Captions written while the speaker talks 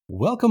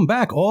Welcome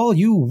back, all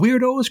you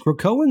weirdos,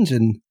 Krakoans,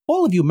 and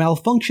all of you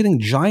malfunctioning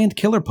giant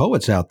killer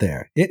poets out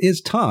there. It is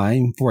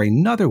time for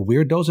another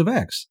Weird Dose of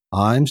X.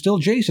 I'm still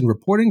Jason,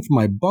 reporting from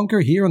my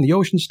bunker here in the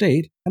Ocean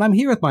State, and I'm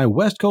here with my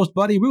West Coast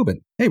buddy,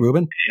 Ruben. Hey,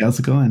 Ruben. Hey, how's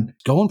it going?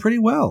 It's going pretty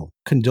well.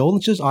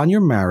 Condolences on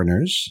your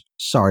Mariners.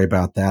 Sorry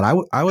about that.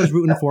 I was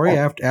rooting for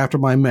you after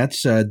my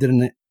Mets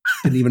didn't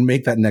even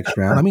make that next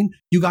round. I mean,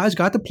 you guys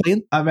got to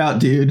play. I'm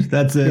out, dude.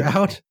 That's it. You're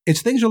out.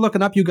 Things are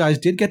looking up. You guys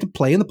did get to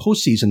play in the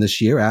postseason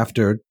this year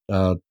after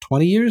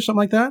 20 years, something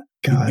like that.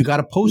 God. You got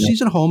a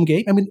postseason home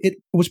game. I mean, it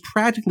was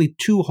practically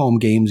 2 home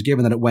games,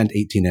 given that it went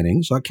 18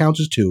 innings, so that counts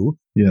as 2.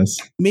 Yes.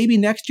 Maybe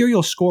next year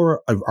you'll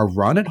score a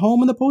run at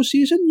home in the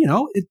postseason. You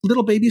know,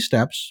 little baby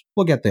steps.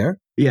 We'll get there.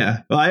 Yeah.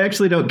 Well, I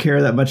actually don't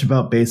care that much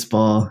about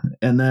baseball.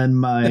 And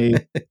then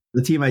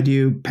the team I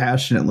do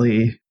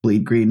passionately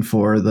bleed green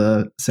for,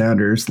 the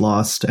Sounders,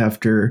 lost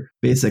after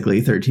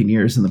basically 13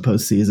 years in the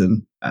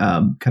postseason,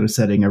 kind of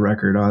setting a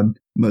record on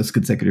most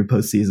consecutive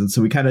postseasons.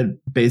 So we kind of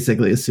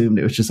basically assumed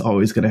it was just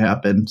always going to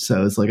happen.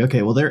 So it's like,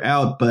 okay, well, they're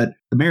out, but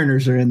the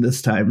Mariners are in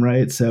this time,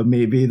 right? So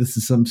maybe this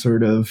is some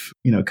sort of,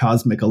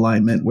 cosmic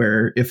alignment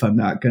where if I'm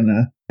not going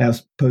to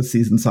have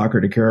postseason soccer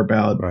to care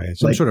about. Right.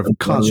 Some sort of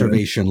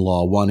conservation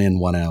law, 1 in,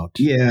 1 out.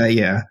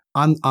 Yeah.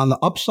 On the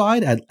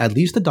upside, at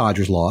least the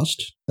Dodgers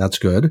lost. That's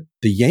good.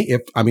 By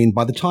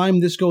the time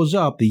this goes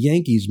up, the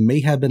Yankees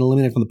may have been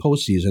eliminated from the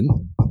postseason.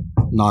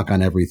 Knock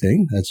on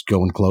everything. That's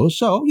going close.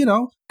 So,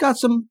 got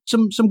some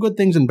good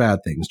things and bad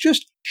things.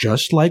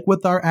 Just like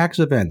with our Axe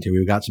event here.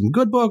 We've got some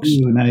good books.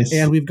 Ooh, nice.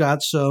 And we've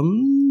got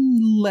some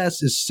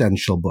less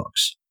essential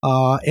books.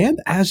 And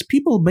as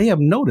people may have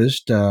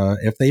noticed,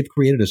 if they've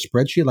created a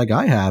spreadsheet like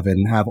I have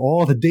and have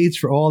all the dates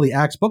for all the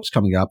Axe books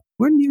coming up,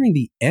 we're nearing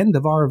the end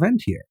of our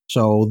event here.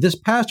 So this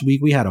past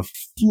week, we had a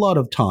flood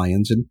of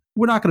tie-ins, and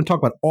we're not going to talk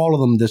about all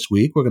of them this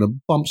week. We're going to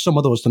bump some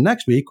of those to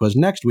next week, because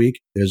next week,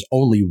 there's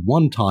only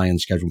 1 tie-in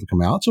scheduled to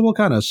come out. So we'll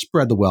kind of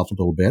spread the wealth a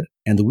little bit.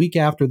 And the week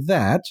after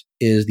that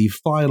is the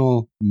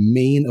final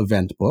main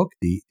event book,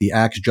 the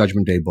Axe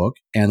Judgment Day book.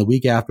 And the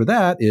week after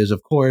that is,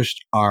 of course,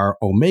 our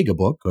Omega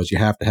book, because you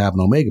have to have an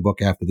Omega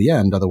book after the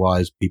end.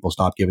 Otherwise, people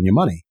stop giving you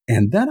money.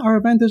 And then our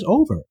event is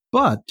over.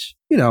 But,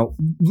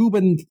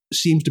 Ruben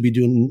seems to be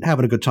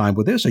having a good time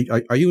with this.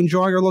 Are you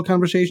enjoying our little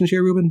conversations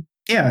here, Ruben?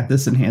 Yeah,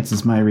 this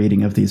enhances my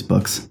reading of these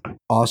books.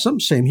 Awesome.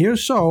 Same here.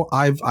 So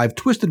I've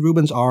twisted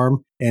Ruben's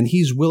arm, and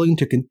he's willing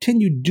to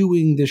continue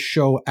doing this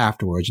show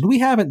afterwards. And we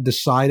haven't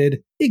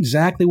decided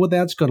exactly what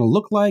that's going to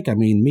look like. I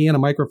mean, me and a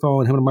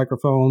microphone, him and a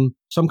microphone,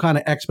 some kind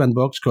of X-Men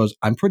books, because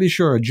I'm pretty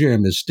sure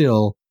Jim is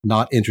still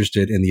not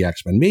interested in the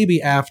X-Men.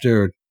 Maybe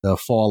after the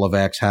fall of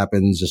X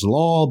happens, this will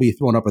all be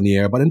thrown up in the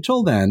air. But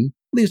until then,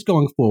 at least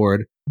going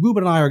forward,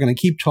 Ruben and I are going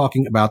to keep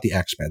talking about the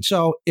X-Men.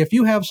 So if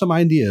you have some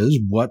ideas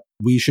what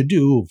we should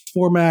do,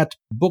 format,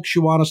 books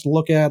you want us to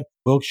look at,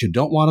 books you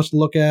don't want us to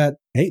look at,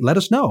 hey, let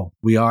us know.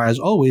 We are, as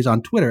always,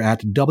 on Twitter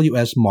at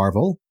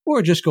WSMarvel,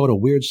 or just go to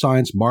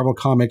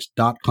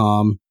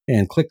WeirdScienceMarvelComics.com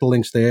and click the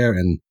links there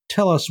and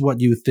tell us what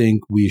you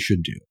think we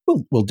should do.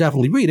 We'll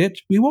definitely read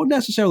it. We won't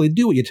necessarily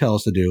do what you tell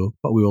us to do,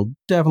 but we will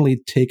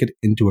definitely take it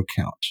into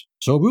account.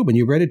 So, Ruben,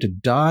 you ready to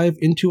dive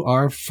into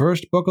our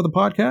first book of the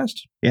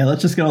podcast? Yeah,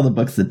 let's just get all the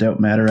books that don't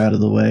matter out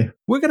of the way.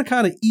 We're going to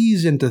kind of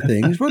ease into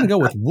things. We're going to go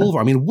with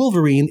Wolverine. I mean,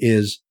 Wolverine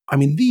is,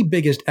 the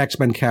biggest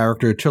X-Men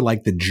character to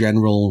like the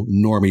general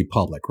normie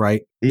public,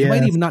 right? Yeah. You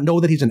might even not know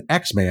that he's an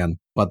X-Man,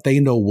 but they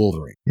know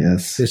Wolverine.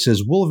 Yes. This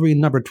is Wolverine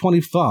number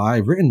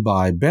 25, written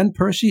by Ben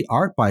Percy,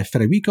 art by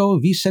Federico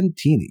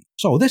Vicentini.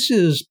 So this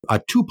is a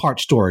 2-part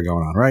story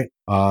going on, right?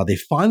 They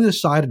finally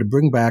decided to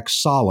bring back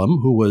Solemn,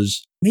 who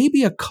was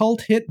maybe a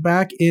cult hit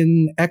back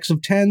in X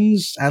of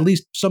Tens. At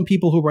least some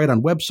people who write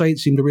on websites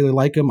seem to really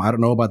like him. I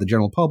don't know about the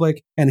general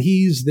public. And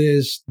he's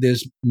this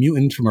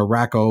mutant from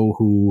Arakko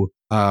who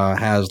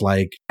has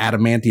like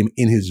adamantium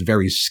in his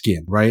very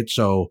skin, right?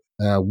 So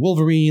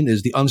Wolverine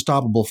is the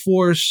unstoppable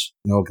force,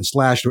 can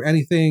slash through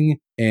anything.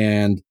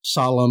 And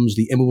Solemn's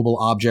the immovable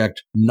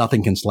object.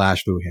 Nothing can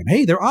slash through him.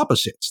 Hey, they're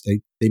opposites.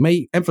 They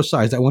may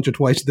emphasize that once or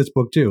twice in this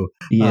book too.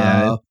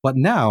 Yeah. But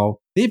now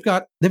they've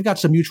got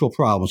some mutual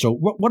problems. So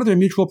what are their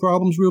mutual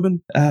problems,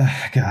 Ruben?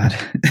 God,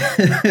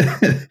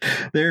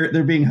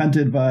 they're being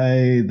hunted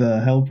by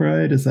the Hell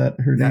Bride. Is that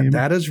her name?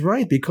 That is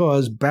right.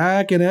 Because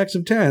back in X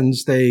of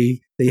Tens, they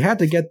had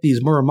to get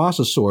these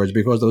Muramasa swords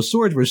because those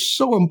swords were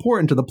so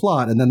important to the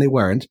plot, and then they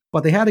weren't.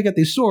 But they had to get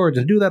these swords,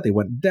 and to do that, they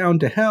went down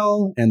to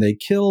Hell, and they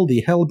killed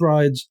the Hell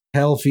Bride's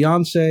Hell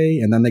fiance,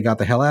 and then they got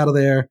the hell out of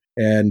there.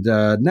 And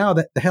now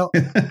that the Hell...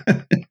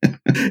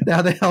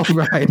 Now the Hell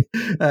Bride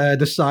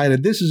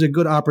decided this is a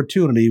good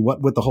opportunity,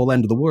 what with the whole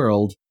end of the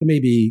world, to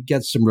maybe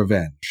get some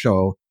revenge.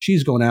 So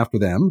she's going after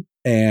them.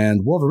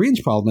 And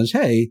Wolverine's problem is,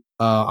 hey,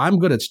 I'm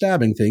good at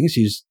stabbing things.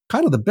 He's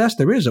kind of the best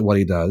there is at what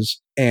he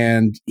does.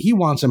 And he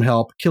wants some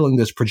help killing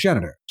this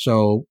progenitor.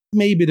 So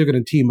maybe they're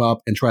going to team up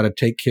and try to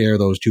take care of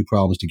those two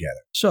problems together.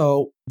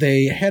 So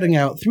they heading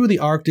out through the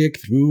Arctic,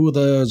 through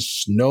the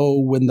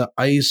snow and the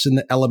ice and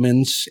the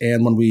elements.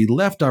 And when we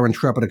left our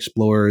intrepid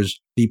explorers,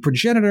 the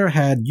progenitor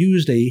had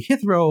used a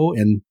Hithro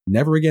and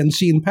never again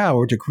seen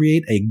power to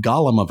create a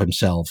golem of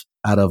himself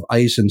out of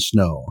ice and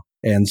snow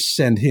and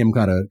send him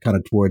kind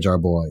of towards our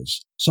boys.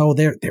 So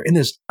they're in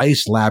this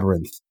ice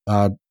labyrinth.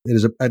 It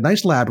is a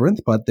nice labyrinth,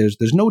 but there's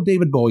no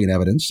David Bowie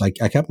evidence. I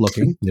kept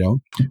looking,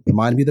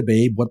 reminded me of the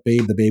Babe. What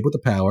Babe? The Babe with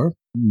the power.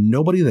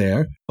 Nobody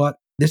there. But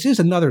this is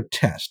another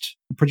test.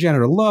 The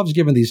progenitor loves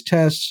giving these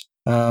tests.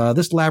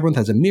 This labyrinth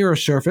has a mirror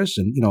surface,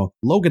 and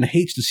Logan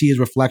hates to see his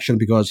reflection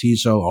because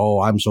he's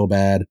I'm so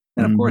bad.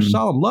 And of course,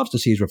 Solemn loves to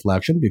see his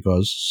reflection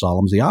because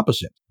Solemn's the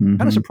opposite.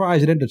 Kind of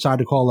surprised they didn't decide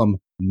to call him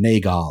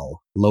Nagal,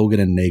 Logan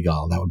and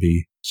Nagal. That would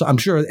be. So I'm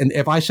sure, and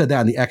if I said that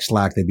in the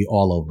X-Lac, they'd be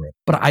all over it.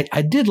 But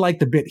I did like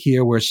the bit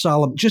here where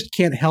Solemn just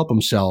can't help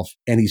himself,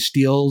 and he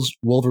steals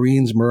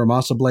Wolverine's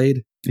Muramasa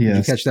blade. Yes. Did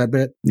you catch that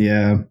bit?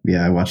 Yeah,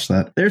 I watched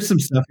that. There's some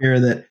stuff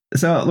here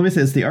so let me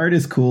say this, the art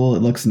is cool,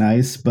 it looks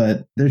nice,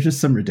 but there's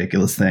just some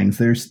ridiculous things.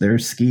 They're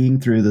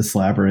skiing through this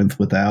labyrinth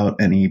without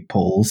any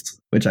poles,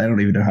 which I don't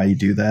even know how you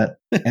do that.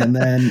 And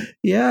then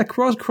yeah,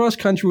 cross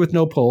country with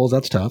no poles,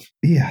 that's tough.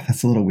 Yeah,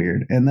 that's a little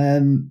weird. And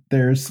then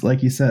there's,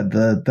 like you said,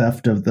 the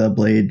theft of the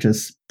blade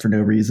just for no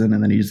reason,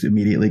 and then he just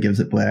immediately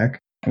gives it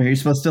back. I mean, you're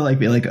supposed to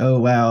be like, oh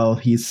wow,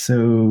 he's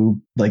so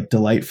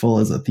delightful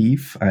as a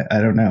thief.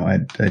 I don't know.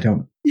 I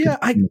don't. Yeah,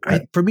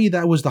 for me,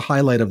 that was the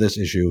highlight of this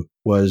issue,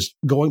 was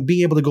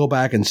being able to go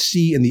back and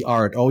see in the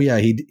art, oh yeah,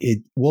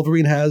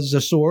 Wolverine has a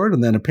sword,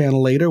 and then a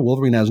panel later,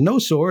 Wolverine has no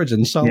swords,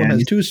 and Solemn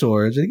has two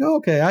swords. And you go,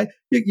 okay,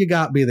 you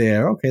got me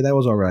there. Okay, that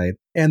was all right.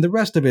 And the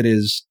rest of it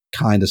is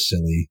kind of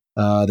silly.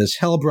 This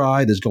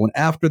Hellbride is going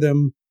after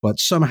them, but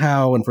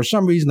somehow and for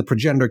some reason, the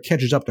progenitor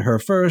catches up to her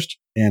first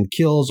and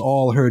kills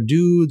all her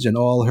dudes and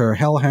all her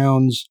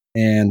hellhounds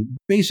and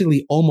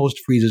basically almost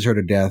freezes her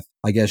to death.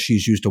 I guess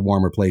she's used to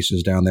warmer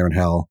places down there in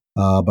hell,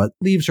 but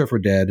leaves her for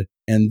dead.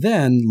 And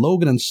then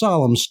Logan and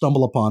Solemn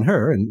stumble upon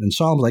her, and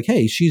Solemn's like,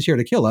 hey, she's here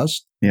to kill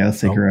us. Yeah, let's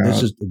take her out.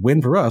 This is a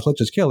win for us. Let's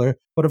just kill her.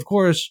 But of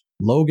course,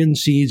 Logan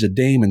sees a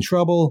dame in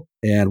trouble,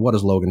 and what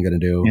is Logan going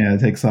to do? Yeah,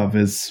 takes off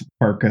his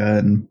parka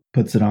and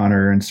puts it on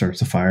her and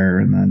starts a fire,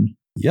 and then...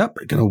 Yep,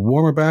 going to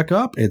warm her back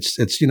up. It's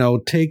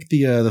take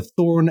the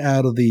thorn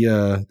out of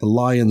the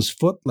lion's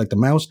foot like the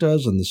mouse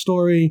does in the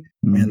story.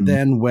 And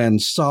then when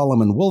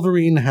Solemn and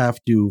Wolverine have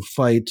to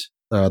fight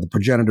the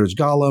progenitor's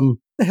golem,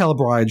 the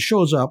Hellbride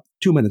shows up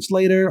 2 minutes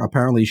later.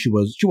 Apparently she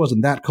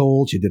wasn't that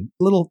cold. She did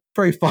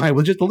very fine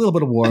with just a little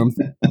bit of warmth.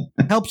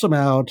 Helps them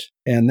out,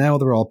 and now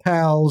they're all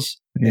pals.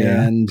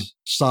 Yeah. And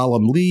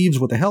Solemn leaves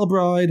with the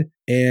Hellbride,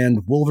 and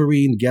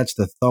Wolverine gets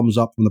the thumbs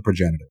up from the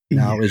progenitor.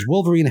 Now, is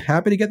Wolverine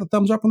happy to get the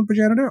thumbs up from the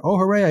progenitor? Oh,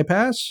 hooray, I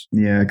pass?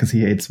 Yeah, because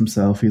he hates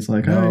himself. He's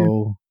like,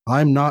 no,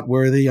 I'm not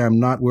worthy. I'm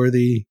not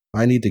worthy.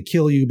 I need to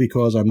kill you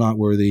because I'm not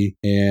worthy.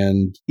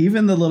 And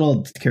even the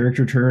little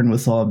character turn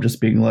with Solemn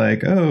just being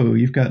like, oh,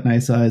 you've got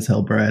nice eyes,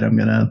 Hellbride. I'm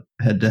going to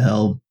head to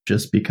hell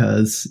just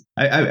because.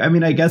 I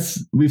mean, I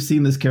guess we've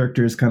seen this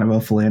character as kind of a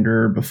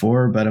philanderer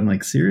before, but I'm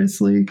like,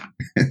 seriously?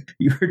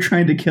 You were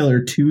trying to kill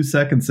her 2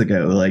 seconds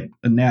ago.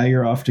 And now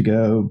you're off to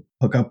go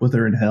hook up with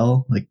her in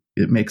hell?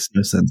 It makes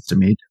no sense to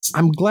me.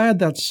 I'm glad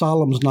that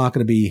Solemn's not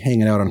going to be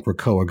hanging out on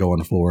Krakoa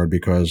going forward,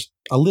 because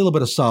a little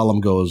bit of Solemn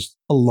goes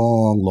a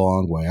long,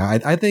 long way.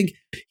 I think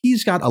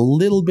he's got a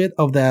little bit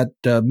of that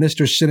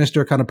Mr.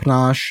 Sinister kind of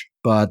panache,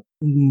 but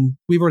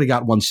we've already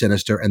got one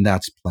Sinister, and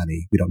that's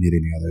plenty. We don't need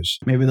any others.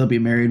 Maybe they'll be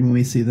married when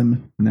we see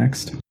them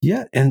next.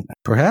 Yeah, and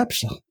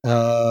perhaps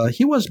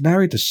he was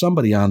married to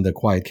somebody on the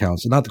Quiet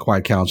Council, not the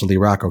Quiet Council, the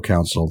Arakko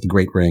Council, the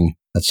Great Ring,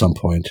 at some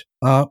point.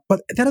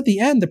 But then at the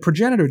end, the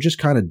progenitor just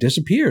kind of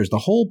disappears. The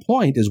whole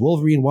point is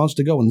Wolverine wants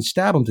to go and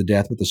stab him to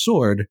death with the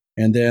sword,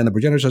 and then the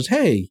progenitor says,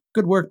 hey,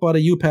 good work,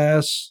 buddy, you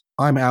pass,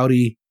 I'm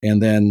outie,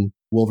 and then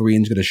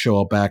Wolverine's going to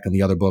show up back in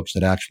the other books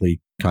that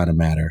actually kind of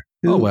matter.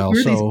 Who are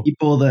these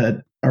people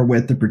that are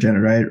with the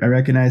progenitor? I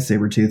recognize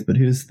Sabretooth, but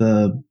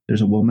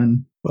there's a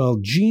woman? Well,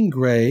 Jean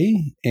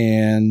Grey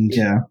and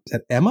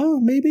Emma,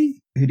 maybe?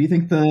 Who do you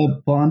think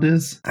the blonde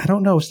is? I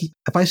don't know.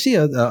 If I see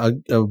a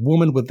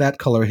woman with that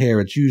color hair,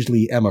 it's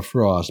usually Emma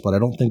Frost, but I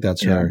don't think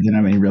that's her. You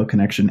don't have any real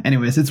connection.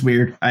 Anyways, it's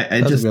weird.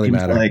 It just really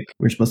seems like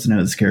we're supposed to know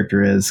who this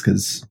character is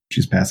because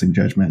she's passing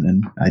judgment,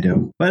 and I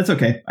don't. But it's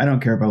okay. I don't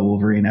care about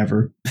Wolverine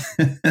ever.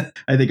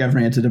 I think I've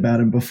ranted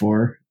about him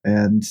before,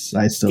 and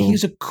I still...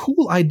 He's a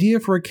cool idea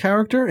for a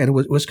character, and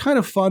it was kind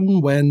of fun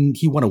when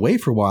he went away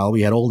for a while.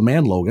 We had Old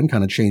Man Logan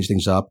kind of change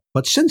things up.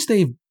 But since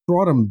they've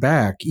brought him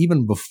back,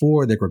 even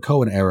before the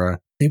Krakoan era,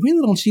 they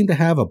really don't seem to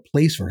have a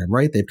place for him,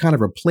 right? They've kind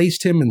of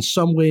replaced him in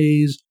some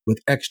ways with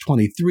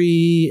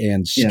X-23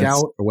 and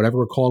Scout, or whatever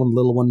we're calling him, the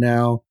little one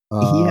now.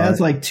 He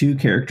has 2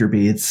 character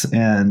beats,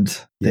 and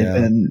they've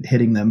been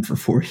hitting them for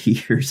 40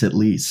 years at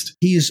least.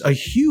 He's a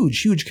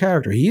huge, huge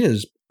character. He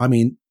is. I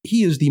mean,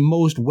 he is the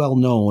most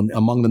well-known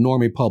among the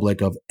normie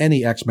public of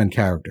any X-Men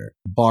character,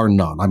 bar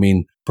none. I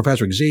mean,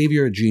 Professor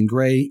Xavier, Jean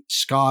Grey,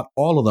 Scott,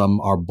 all of them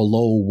are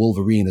below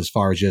Wolverine as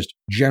far as just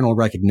general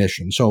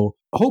recognition. So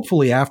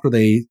hopefully after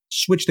they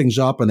switch things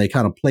up and they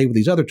kind of play with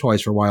these other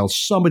toys for a while,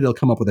 somebody will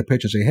come up with a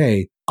pitch and say,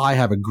 hey, I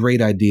have a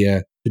great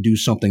idea to do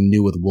something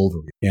new with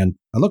Wolverine. And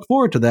I look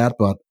forward to that,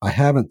 but I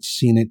haven't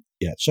seen it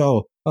yet.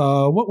 So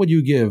what would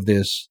you give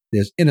this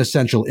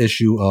inessential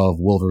issue of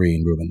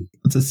Wolverine, Ruben?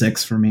 It's a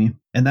 6 for me.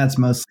 And that's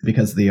mostly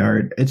because of the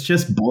art. It's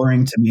just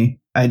boring to me.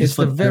 It's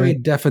the very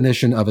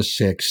definition of a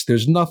 6.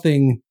 There's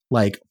nothing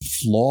like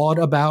flawed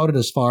about it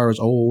as far as,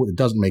 oh, it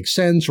doesn't make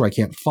sense or I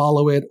can't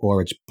follow it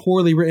or it's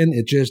poorly written.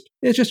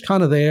 It's just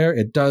kind of there.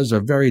 It does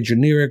a very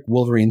generic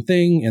Wolverine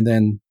thing and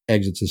then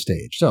exits the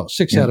stage. So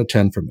 6 out of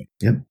 10 for me.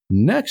 Yep.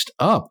 Next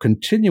up,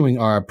 continuing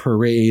our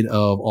parade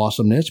of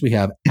awesomeness, we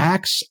have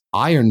Axe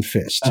Iron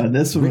Fist.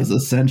 This one was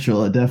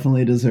essential. It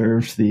definitely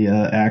deserves the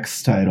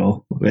Axe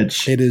title,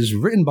 which... It is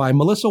written by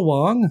Melissa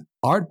Wong,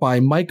 art by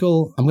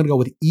Michael, I'm going to go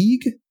with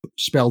Eeg,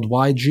 spelled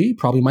Y-G,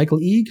 probably Michael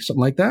Eeg,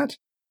 something like that.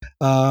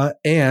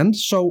 And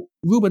so,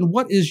 Ruben,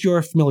 what is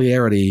your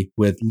familiarity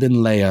with Lynn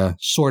Leia,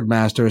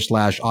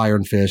 Swordmaster /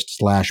 Iron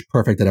Fist /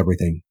 Perfect at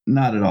Everything?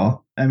 Not at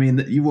all. I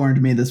mean, you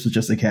warned me this was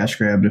just a cash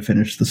grab to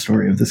finish the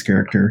story of this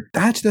character.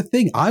 That's the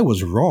thing. I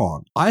was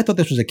wrong. I thought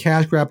this was a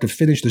cash grab to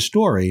finish the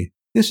story.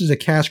 This is a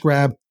cash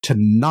grab to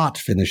not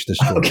finish the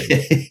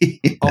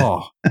story. Okay.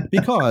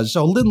 Because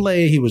Lynn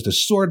Leia, he was the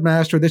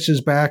Swordmaster. This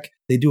is back.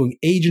 They're doing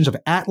Agents of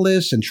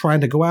Atlas and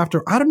trying to go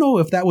after. I don't know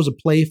if that was a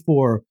play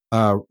for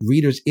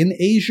readers in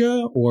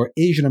Asia or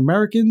Asian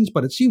Americans,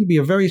 but it seemed to be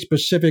a very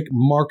specific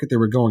market they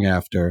were going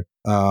after.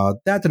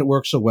 That didn't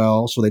work so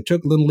well. So they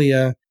took Lynn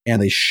Leia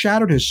and they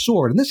shattered his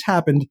sword. And this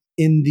happened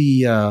in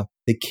the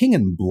King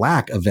in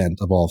Black event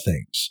of all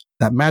things.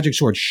 That magic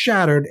sword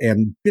shattered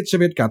and bits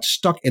of it got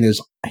stuck in his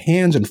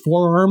hands and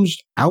forearms.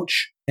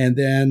 Ouch. And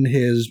then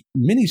his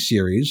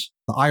miniseries,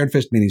 the Iron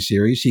Fist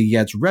miniseries, he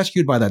gets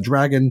rescued by that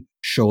dragon,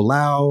 Sho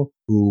Lao,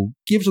 who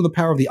gives him the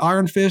power of the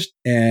Iron Fist.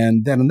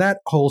 And then in that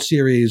whole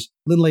series,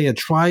 Lynn Leia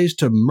tries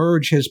to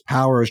merge his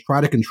powers,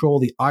 try to control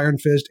the Iron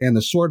Fist and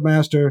the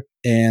Swordmaster.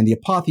 And the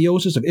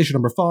apotheosis of issue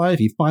number 5,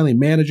 he finally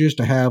manages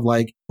to have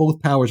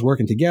both powers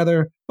working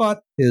together.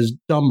 But his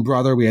dumb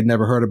brother, we had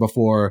never heard of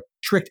before,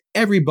 tricked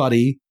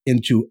everybody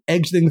into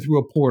exiting through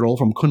a portal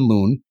from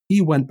Kunlun.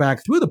 He went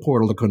back through the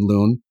portal to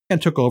Kunlun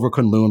and took over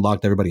Kunlun,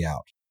 locked everybody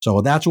out.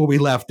 So that's where we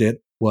left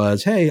it,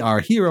 was, hey, our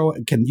hero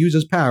can use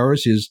his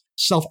powers, he's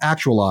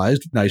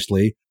self-actualized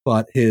nicely,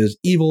 but his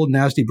evil,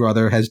 nasty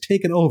brother has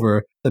taken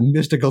over the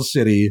mystical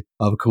city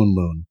of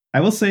Kunlun. I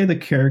will say the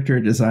character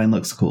design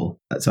looks cool.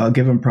 So I'll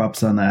give him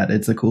props on that.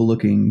 It's a cool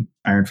looking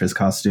Iron Fist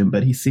costume,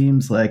 but he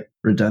seems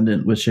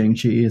redundant with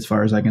Shang-Chi as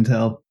far as I can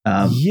tell.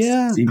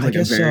 Seems like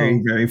a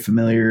very, very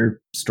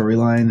familiar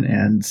storyline,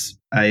 and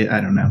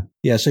I don't know.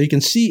 Yeah, so you can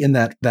see in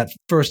that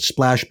first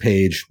splash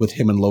page with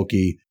him and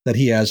Loki that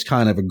he has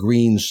kind of a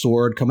green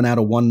sword coming out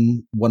of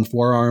one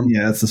forearm.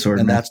 Yeah, that's the sword.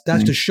 And that's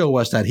to show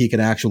us that he can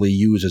actually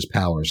use his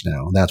powers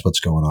now. That's what's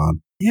going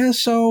on. Yeah,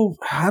 so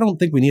I don't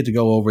think we need to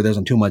go over this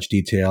in too much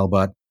detail,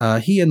 but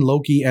he and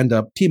Loki end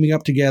up teaming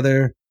up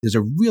together. There's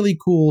a really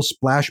cool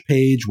splash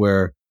page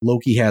where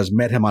Loki has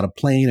met him on a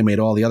plane and made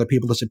all the other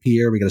people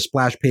disappear. We get a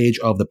splash page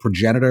of the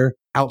progenitor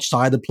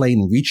outside the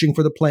plane reaching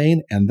for the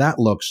plane, and that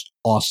looks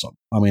awesome.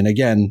 I mean,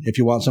 again, if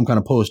you want some kind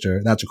of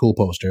poster, that's a cool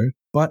poster.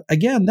 But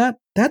again, that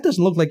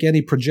doesn't look like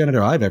any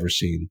progenitor I've ever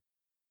seen.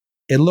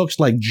 It looks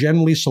like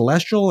generally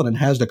celestial, and it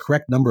has the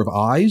correct number of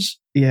eyes.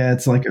 Yeah,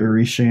 it's like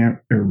Urishram.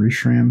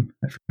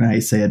 I forget how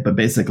you say it, but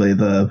basically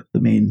the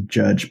main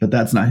judge. But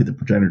that's not who the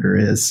progenitor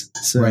is.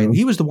 So, right.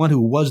 He was the one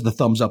who was the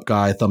thumbs up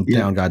guy, thumbs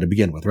down guy to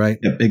begin with, right?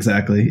 Yep,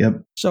 exactly.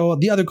 Yep. So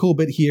the other cool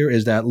bit here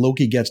is that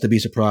Loki gets to be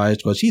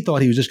surprised because he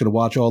thought he was just going to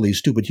watch all these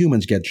stupid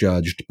humans get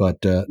judged. But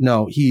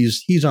no,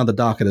 he's on the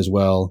docket as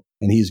well,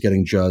 and he's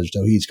getting judged.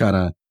 So he's kind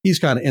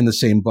of in the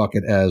same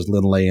bucket as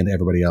Lynn Leia and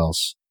everybody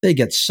else. They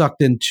get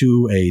sucked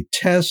into a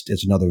test.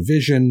 It's another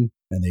vision.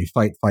 And they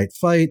fight.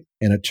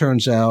 And it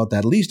turns out that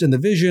at least in the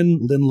vision,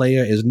 Lynn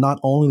Leia is not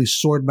only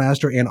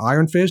Swordmaster and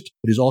Iron Fist,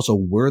 but is also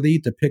worthy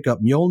to pick up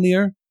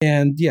Mjolnir.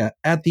 And yeah,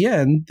 at the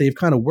end, they've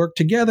kind of worked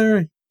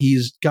together.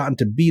 He's gotten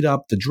to beat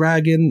up the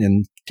dragon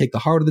and take the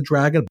heart of the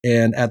dragon.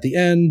 And at the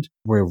end,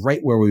 we're right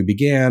where we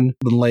began.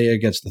 Lynn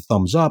Leia gets the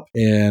thumbs up,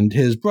 and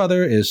his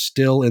brother is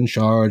still in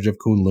charge of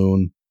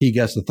Kunlun. He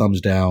gets the thumbs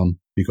down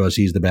because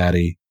he's the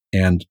baddie.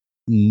 And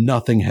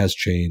nothing has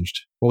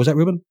changed. What was that,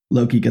 Ruben?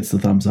 Loki gets the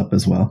thumbs up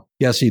as well.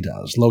 Yes, he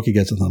does. Loki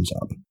gets a thumbs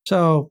up.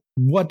 So,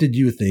 what did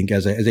you think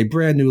as a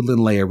brand new Lynn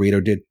Leia reader?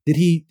 Did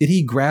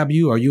he grab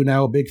you? Are you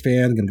now a big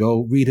fan? Gonna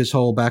go read his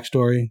whole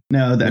backstory?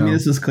 No, I mean,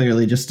 this is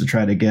clearly just to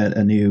try to get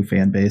a new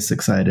fan base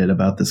excited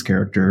about this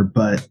character.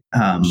 But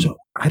so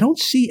I don't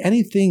see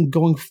anything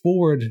going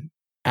forward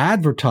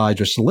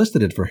advertised or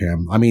solicited for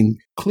him. I mean,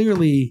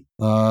 clearly,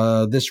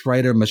 this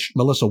writer,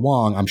 Melissa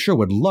Wong, I'm sure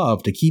would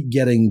love to keep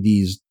getting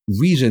these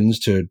reasons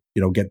to,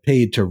 get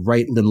paid to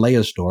write Lynn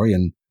Leia's story.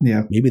 And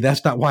maybe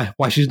that's not why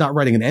she's not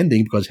writing an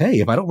ending, because, hey,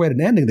 if I don't write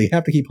an ending, they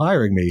have to keep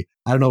hiring me.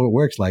 I don't know if it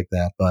works like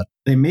that, but.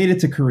 They made it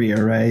to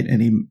Korea, right?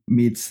 And he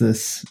meets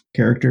this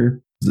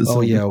character.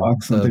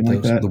 Fox, something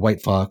like that? The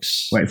White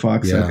Fox. White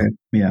Fox, yeah. Okay.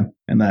 Yeah,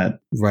 and that.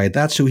 Right,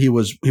 that's who he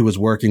was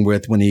working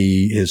with when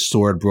his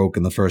sword broke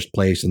in the first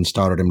place and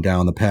started him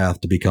down the path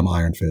to become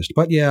Iron Fist.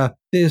 But yeah,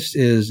 this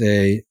is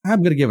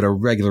I'm going to give it a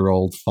regular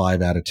old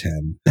 5 out of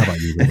 10. How about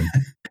you, Ruben?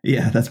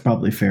 Yeah, that's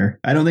probably fair.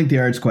 I don't think the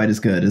art's quite as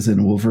good as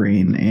in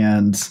Wolverine,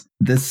 and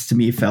this to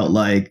me felt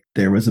like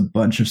there was a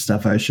bunch of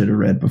stuff I should have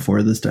read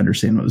before this to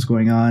understand what was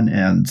going on,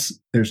 and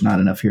there's not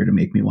enough here to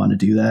make me want to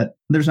do that.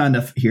 There's not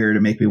enough here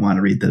to make me want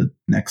to read the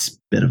next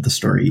bit of the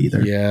story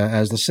either. Yeah,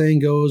 as the saying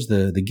goes,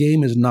 the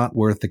game is not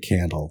worth the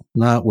candle,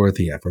 not worth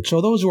the effort. So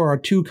those are our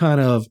two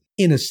kind of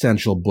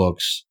inessential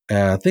books.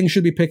 Things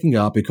should be picking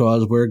up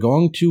because we're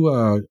going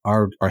to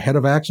our head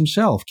of Axe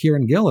himself,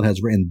 Kieran Gillen,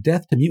 has written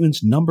Death to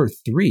Mutants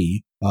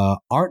 #3,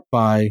 art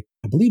by,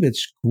 I believe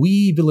it's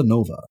Guy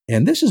Villanova.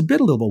 And this has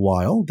been a little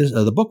while.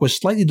 The book was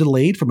slightly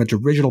delayed from its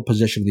original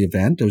position of the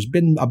event. It's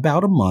been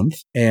about a month.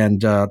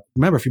 And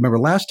if you remember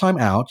last time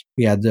out,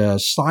 we had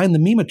Sign the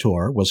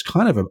Mimitor was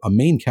kind of a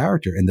main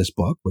character in this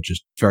book, which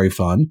is very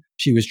fun.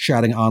 She was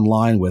chatting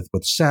online with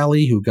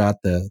Sally, who got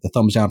the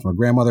thumbs down from her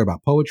grandmother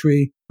about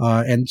poetry.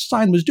 And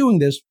Stein was doing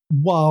this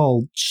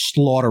while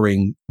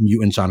slaughtering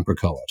mutants on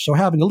Krakoa. So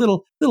having a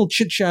little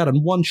chit-chat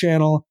on one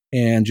channel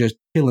and just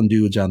killing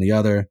dudes on the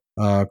other.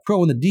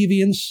 Crow and the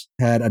Deviants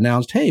had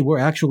announced, hey, we're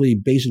actually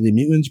basically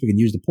mutants. We can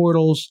use the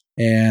portals.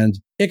 And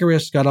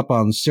Icarus got up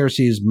on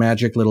Cersei's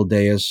magic little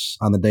dais,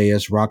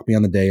 rocked me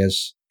on the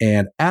dais,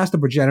 and asked the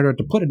progenitor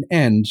to put an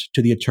end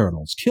to the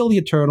Eternals. Kill the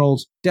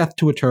Eternals, death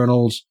to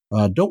Eternals.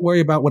 Don't worry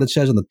about what it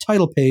says on the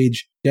title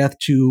page, death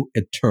to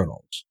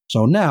Eternals.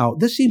 So now,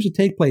 this seems to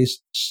take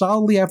place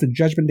solidly after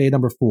Judgment Day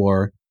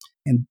 #4,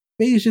 and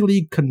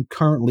basically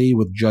concurrently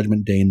with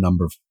Judgment Day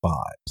 #5.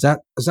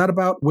 Is that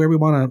about where we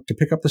want to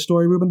pick up the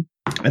story, Ruben?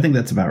 I think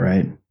that's about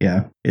right.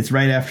 Yeah. It's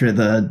right after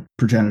the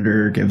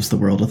progenitor gives the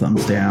world a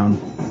thumbs down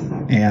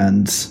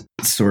and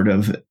sort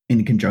of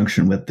in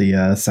conjunction with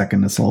the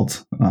second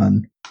assault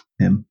on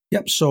him.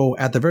 Yep. So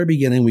at the very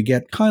beginning, we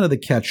get kind of the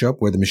catch up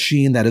where the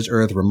machine that is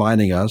Earth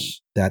reminding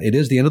us that it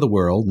is the end of the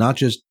world, not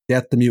just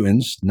death to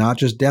mutants, not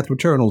just death to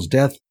Eternals,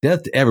 death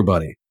to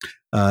everybody.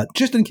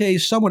 Just in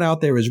case someone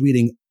out there is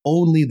reading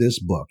only this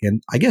book,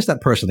 and I guess that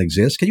person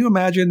exists. Can you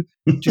imagine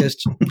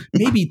just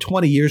maybe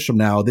 20 years from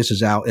now, this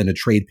is out in a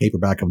trade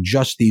paperback of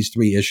just these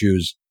 3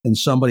 issues, and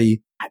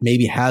somebody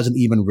maybe hasn't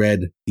even read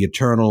The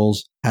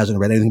Eternals, hasn't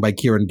read anything by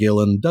Kieran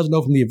Gillen, doesn't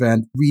know from the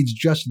event, reads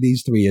just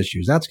these 3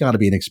 issues. That's got to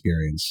be an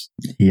experience.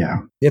 Yeah.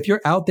 If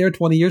you're out there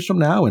 20 years from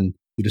now and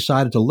you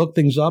decided to look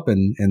things up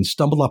and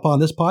stumble upon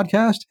this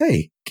podcast,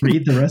 hey,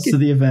 read the rest of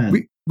the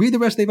event. Read the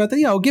rest of the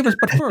event. Give us,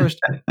 but first,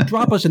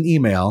 drop us an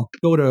email.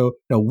 Go to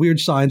Weird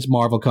Science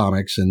Marvel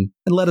Comics and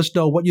let us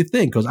know what you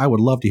think, because I would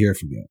love to hear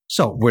from you.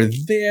 So we're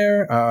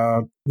there.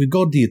 We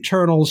go to the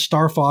Eternals.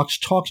 Star Fox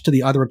talks to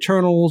the other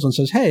Eternals and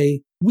says,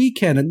 hey, we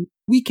can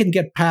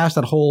get past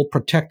that whole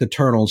protect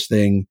Eternals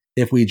thing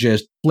if we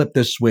just flip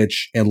this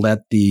switch and let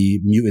the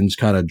mutants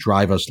kind of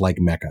drive us like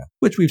Mecha,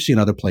 which we've seen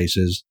other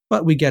places.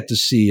 But we get to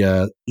see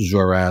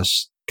Zoras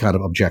kind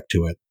of object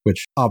to it,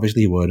 which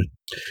obviously he would.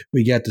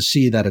 We get to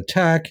see that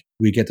attack.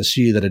 We get to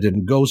see that it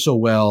didn't go so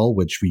well,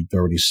 which we've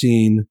already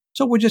seen.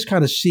 So we're just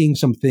kind of seeing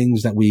some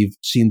things that we've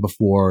seen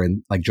before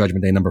in like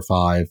Judgment Day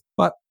 #5,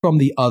 but from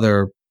the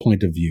other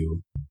point of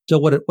view. So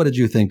what did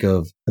you think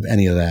of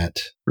any of that?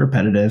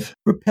 Repetitive.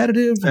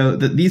 So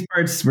these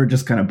parts were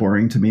just kind of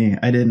boring to me.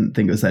 I didn't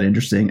think it was that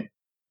interesting.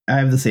 I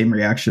have the same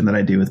reaction that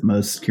I do with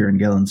most Kieran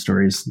Gillen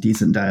stories.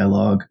 Decent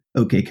dialogue,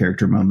 okay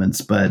character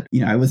moments, but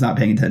I was not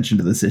paying attention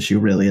to this issue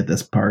really at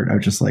this part. I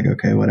was just like,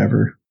 okay,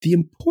 whatever. The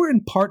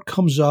important part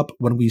comes up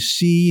when we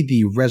see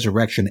the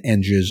resurrection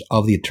engines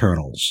of the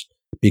Eternals,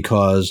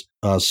 because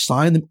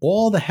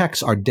all the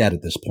Hex are dead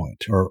at this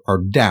point, or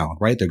are down,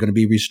 right? They're going to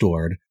be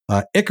restored.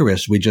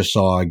 Icarus, we just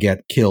saw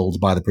get killed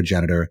by the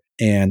progenitor.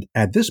 And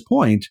at this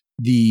point,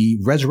 the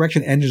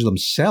resurrection engines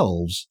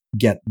themselves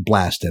get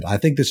blasted. I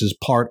think this is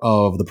part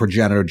of the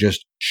progenitor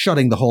just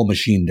shutting the whole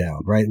machine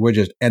down, right? We're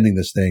just ending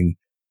this thing.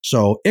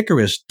 So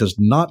Icarus does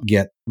not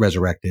get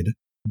resurrected,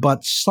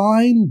 but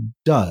Sign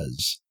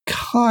does.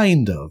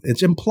 Kind of.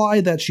 It's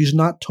implied that she's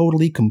not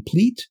totally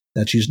complete,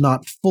 that she's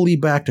not fully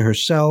back to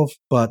herself,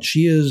 but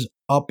she is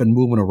up and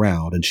moving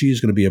around, and she's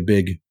going to be a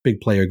big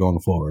player going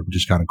forward, which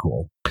is kind of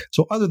cool.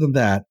 So other than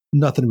that,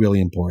 nothing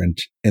really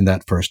important in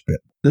that first bit.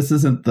 This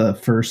isn't the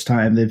first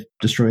time they've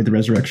destroyed the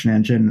resurrection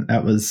engine.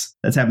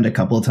 That's happened a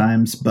couple of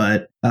times,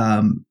 but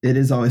it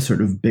is always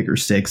sort of bigger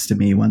stakes to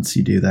me once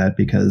you do that,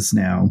 because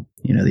now,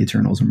 the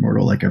Eternals are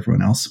mortal like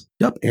everyone else.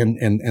 Yep,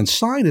 and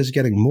Sign is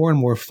getting more and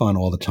more fun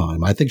all the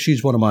time. I think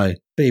she's one of my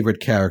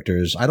favorite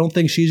characters. I don't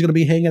think she's going to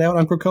be hanging out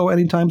on Krakoa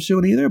anytime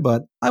soon either,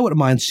 but I wouldn't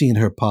mind seeing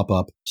her pop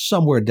up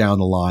somewhere down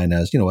the line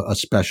as, a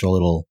special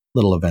little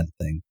little event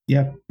thing.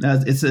 Yeah,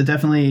 it's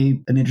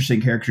definitely an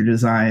interesting character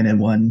design, and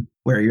one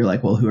where you're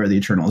like, well, who are the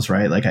Eternals,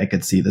 right? Like, I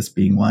could see this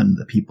being one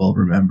that people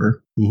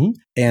remember. Mm-hmm.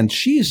 And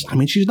she's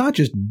not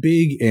just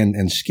big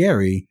and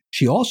scary.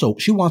 She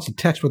wants to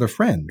text with her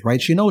friend,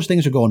 right? She knows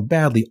things are going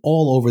badly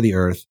all over the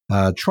earth,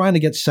 trying to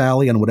get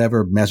Sally on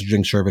whatever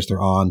messaging service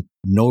they're on,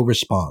 no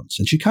response.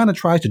 And she kind of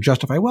tries to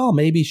justify, well,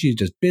 maybe she's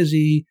just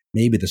busy,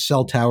 maybe the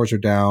cell towers are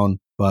down,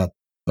 but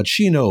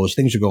she knows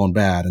things are going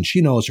bad, and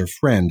she knows her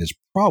friend is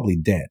probably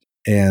dead.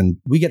 And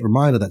we get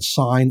reminded that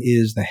Sign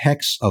is the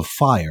hex of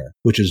fire,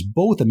 which is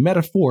both a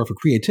metaphor for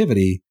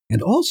creativity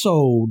and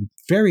also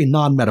very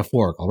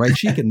non-metaphorical, right?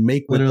 She can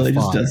make with literally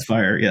the just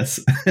fire.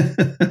 does fire,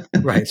 yes.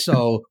 Right.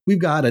 So we've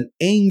got an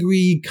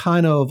angry,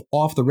 kind of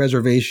off the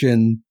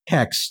reservation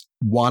hex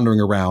wandering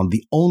around,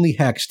 the only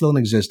hex still in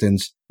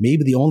existence,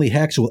 maybe the only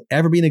hex will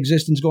ever be in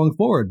existence going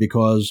forward,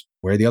 because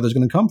where are the others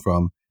going to come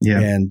from? Yeah.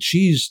 And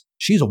she's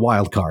a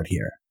wild card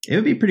here. It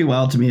would be pretty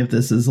wild to me if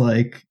this is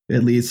like,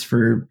 at least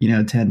for,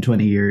 10,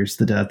 20 years,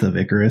 the death of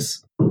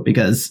Icarus,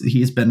 because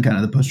he's been kind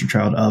of the poster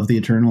child of the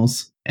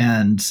Eternals.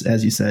 And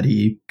as you said,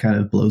 he kind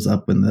of blows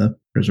up when the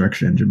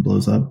resurrection engine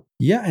blows up.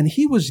 Yeah, and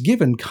he was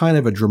given kind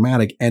of a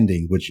dramatic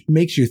ending, which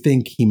makes you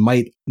think he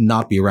might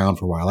not be around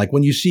for a while. Like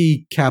when you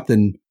see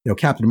Captain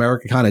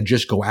America kind of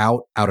just go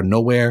out of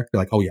nowhere,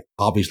 you're like, oh yeah,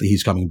 obviously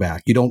he's coming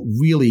back. You don't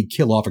really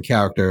kill off a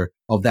character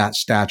of that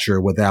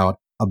stature without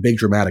a big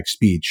dramatic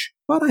speech.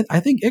 But I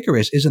think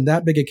Icarus isn't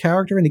that big a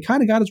character, and he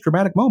kind of got his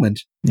dramatic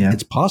moment. Yeah.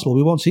 It's possible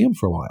we won't see him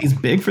for a while. He's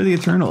big for the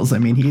Eternals. I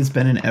mean, he's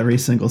been in every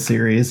single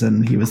series,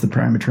 and he was the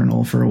Prime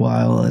Eternal for a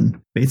while,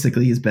 and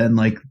basically he's been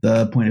like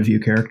the point of view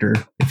character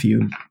if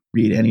you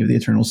read any of the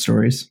Eternal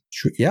stories.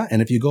 True. Yeah,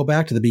 and if you go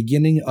back to the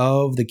beginning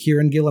of the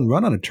Kieran Gillen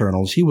run on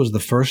Eternals, he was the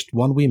first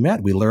one we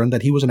met. We learned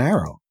that he was an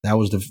Arrow. That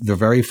was the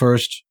very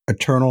first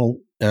Eternal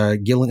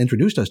Gillen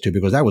introduced us to,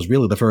 because that was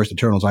really the first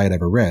Eternals I had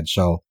ever read.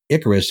 So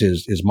Icarus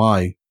is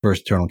my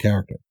first Eternal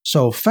character.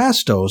 So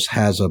Phastos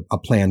has a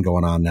plan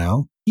going on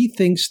now. He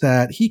thinks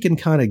that he can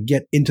kind of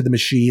get into the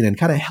machine and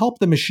kind of help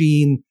the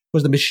machine,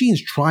 because the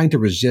machine's trying to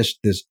resist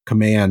this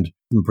command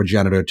from the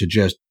progenitor to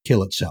just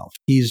kill itself.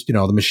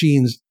 The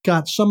machine's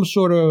got some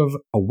sort of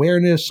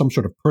awareness, some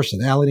sort of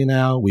personality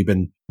now. We've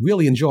been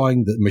really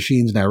enjoying the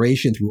machine's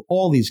narration through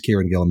all these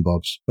Kieran Gillen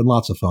books. Been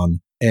lots of fun.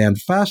 And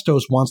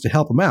Phastos wants to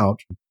help him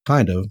out,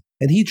 kind of.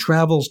 And he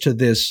travels to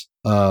this,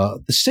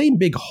 the same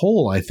big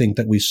hole, I think,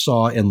 that we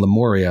saw in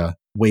Lemuria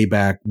way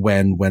back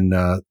when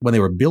they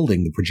were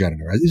building the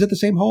progenitor. Is it the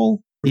same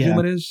hole? Yeah,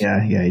 it is.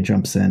 Yeah, he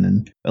jumps in,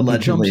 and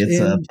allegedly it's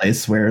a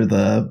place where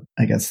the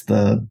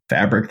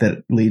fabric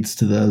that leads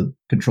to the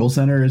control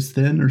center is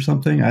thin or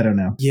something. I don't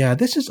know. Yeah,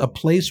 this is a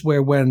place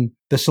where when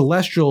the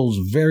Celestials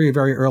very,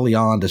 very early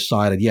on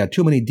decided,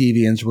 too many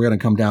deviants, we're going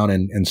to come down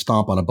and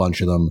stomp on a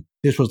bunch of them.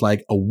 This was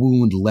like a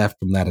wound left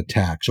from that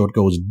attack. So it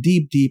goes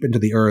deep, deep into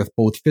the earth,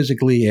 both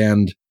physically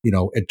and,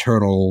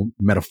 eternal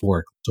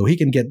metaphoric. So he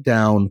can get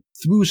down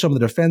through some of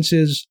the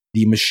defenses.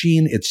 The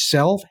machine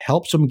itself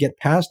helps him get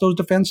past those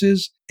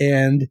defenses,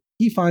 and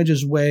he finds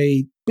his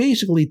way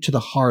basically to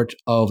the heart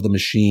of the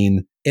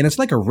machine. And it's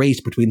like a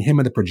race between him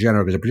and the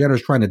progenitor, because the progenitor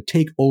is trying to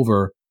take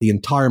over the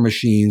entire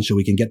machine so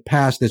he can get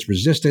past this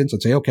resistance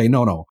and say, okay,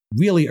 no,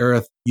 really,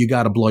 Earth, you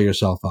got to blow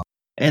yourself up.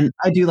 And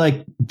I do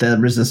like the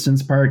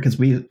resistance part, because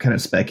we kind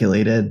of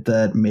speculated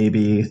that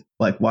maybe,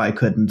 like, why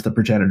couldn't the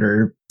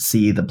progenitor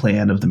see the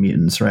plan of the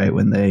mutants, right,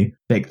 when they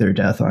fake their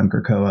death on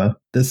Krakoa?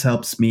 This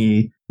helps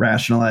me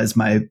rationalize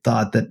my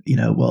thought that,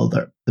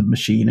 the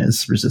machine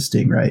is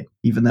resisting, right,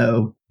 even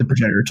though the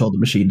progenitor told the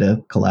machine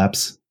to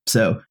collapse.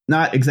 So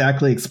not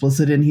exactly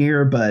explicit in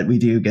here, but we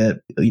do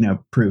get,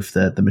 proof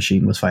that the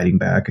machine was fighting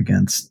back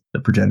against the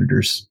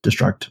progenitor's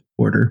destruct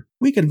order.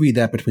 We can read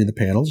that between the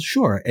panels,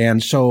 sure.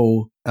 And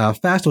so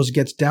Phastos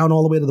gets down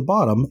all the way to the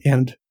bottom,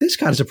 and this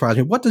kind of surprised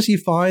me. What does he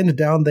find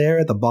down there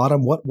at the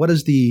bottom? What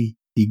is the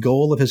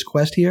goal of his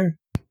quest here?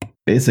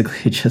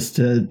 Basically, just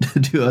to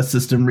do a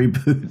system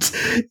reboot.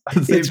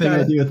 The same thing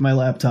I do with my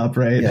laptop,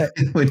 right? Yeah,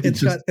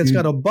 it's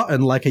got a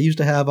button like I used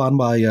to have on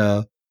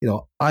my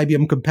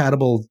IBM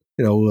compatible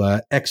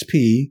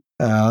XP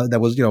that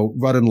was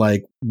running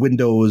like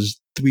Windows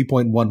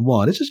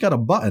 3.11. It's just got a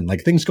button.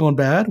 Like, things going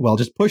bad, well,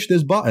 just push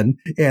this button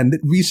and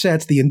it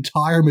resets the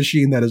entire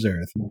machine that is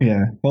Earth.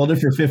 Yeah, hold it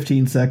for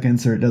 15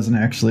 seconds or it doesn't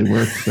actually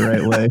work the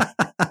right way.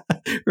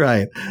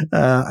 Right.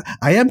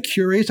 I am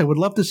curious. I would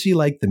love to see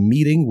like the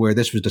meeting where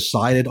this was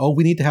decided, oh,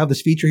 we need to have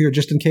this feature here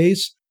just in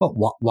case. But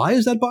why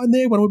is that button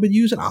there when we've been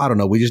using it? I don't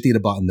know. We just need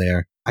a button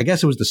there. I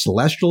guess it was the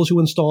Celestials who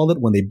installed it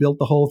when they built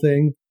the whole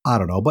thing. I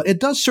don't know. But it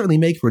does certainly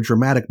make for a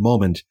dramatic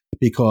moment,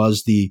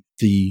 because the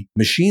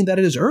machine that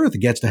is Earth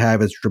gets to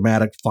have its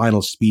dramatic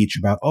final speech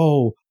about,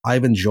 oh,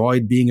 I've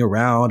enjoyed being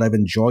around. I've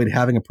enjoyed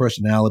having a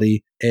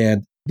personality.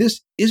 And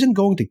this isn't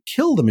going to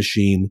kill the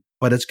machine,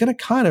 but it's going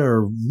to kind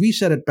of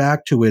reset it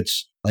back to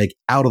its like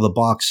out of the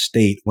box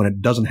state when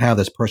it doesn't have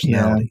this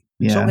personality.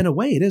 Yeah. So in a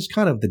way, it is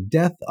kind of the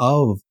death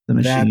of The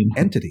machine. that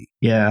entity.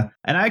 Yeah.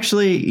 And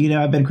actually,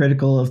 I've been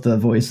critical of the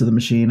voice of the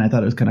machine. I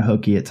thought it was kind of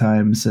hokey at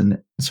times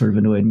and sort of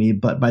annoyed me.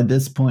 But by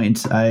this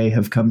point, I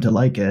have come to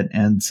like it.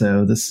 And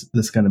so this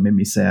kind of made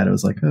me sad. I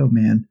was like, oh,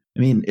 man. I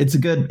mean, it's a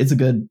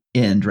good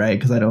end, right?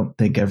 Because I don't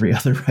think every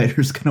other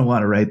writer is going to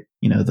want to write,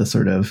 the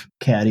sort of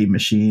catty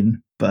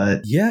machine.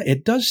 But yeah,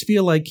 it does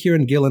feel like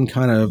Kieran Gillen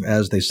kind of,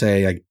 as they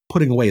say, like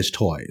putting away his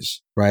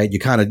toys, right? You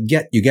kind of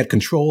get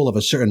control of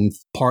a certain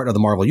part of the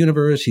Marvel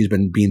universe. He's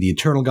been being the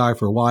Eternal guy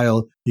for a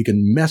while. You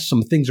can mess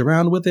some things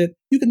around with it.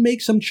 You can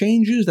make some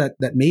changes that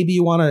maybe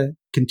you want to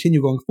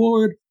continue going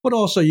forward, but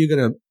also you're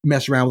going to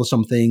mess around with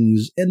some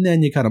things and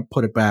then you kind of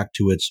put it back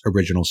to its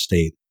original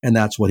state. And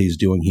that's what he's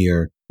doing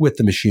here with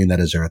the machine that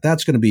is Earth.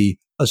 That's going to be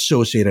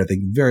associated, I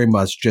think, very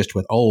much just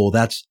with,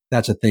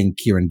 that's a thing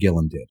Kieran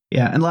Gillen did.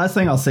 Yeah. And last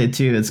thing I'll say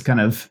too is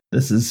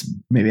this is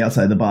maybe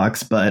outside the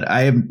box, but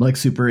I am like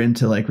super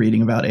into like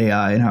reading about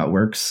AI and how it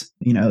works.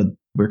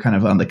 We're kind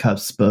of on the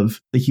cusp of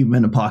the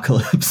human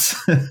apocalypse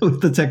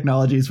with the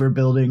technologies we're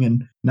building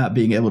and not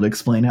being able to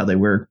explain how they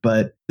work.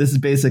 But this is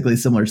basically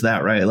similar to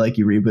that, right? Like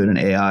you reboot an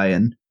AI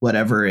and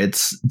whatever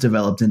it's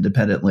developed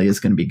independently is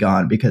going to be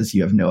gone because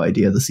you have no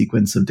idea the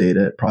sequence of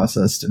data it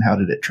processed and how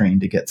did it train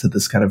to get to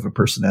this kind of a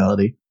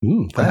personality.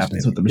 What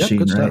happens with the machine,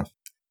 good right? Stuff.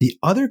 The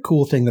other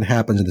cool thing that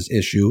happens in this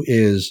issue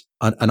is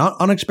an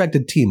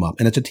unexpected team up.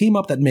 And it's a team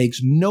up that makes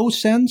no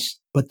sense,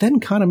 but then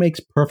kind of makes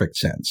perfect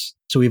sense.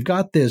 So we've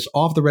got this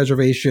off the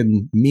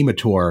reservation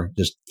Mimitor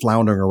just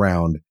floundering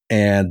around,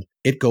 and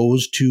it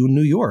goes to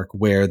New York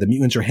where the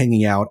mutants are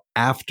hanging out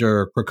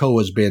after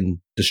Krakoa's been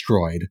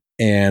destroyed.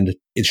 And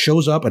it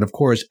shows up, and of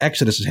course,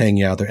 Exodus is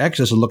hanging out there.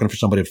 Exodus is looking for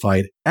somebody to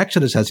fight.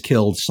 Exodus has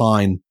killed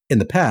Sign in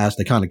the past.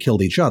 They kind of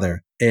killed each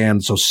other.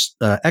 And so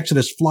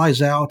Exodus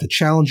flies out to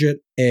challenge it,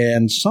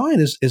 and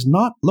Sign is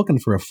not looking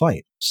for a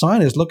fight.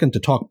 Sign is looking to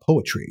talk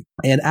poetry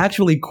and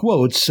actually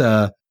quotes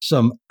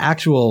some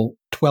actual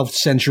 12th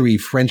century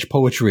French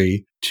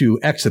poetry to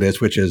Exodus,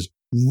 which is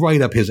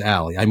right up his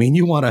alley. I mean,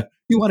 you want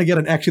to get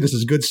on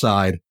Exodus's good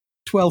side.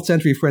 12th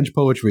century French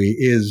poetry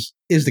is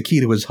the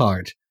key to his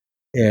heart.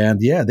 And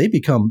yeah, they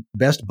become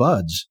best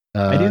buds.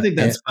 I do think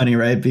that's funny,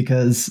 right?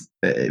 Because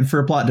for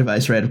a plot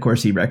device, right, of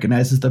course, he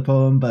recognizes the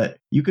poem, but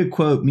you could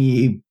quote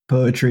me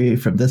poetry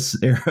from this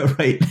era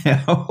right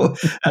now.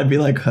 I'd be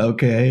like,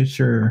 okay,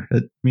 sure.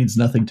 It means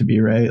nothing to me,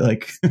 right?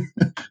 Like,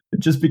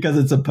 just because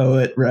it's a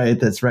poet, right,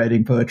 that's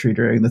writing poetry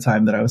during the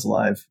time that I was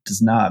alive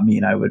does not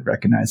mean I would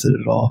recognize it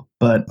at all.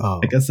 But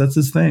I guess that's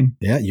his thing.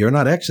 Yeah, you're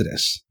not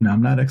Exodus. No,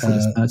 I'm not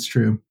Exodus. That's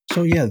true.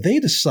 So yeah, they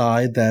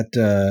decide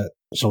that...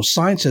 So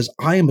Sign says,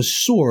 I am a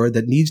sword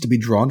that needs to be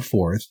drawn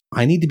forth.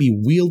 I need to be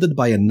wielded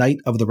by a knight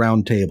of the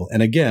round table.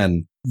 And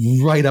again,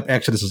 right up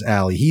Exodus's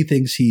alley. He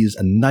thinks he's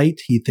a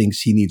knight. He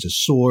thinks he needs a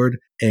sword.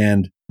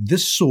 And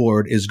this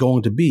sword is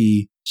going to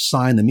be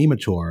Sign the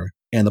Mimitor.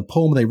 And the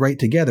poem they write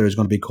together is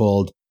going to be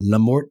called La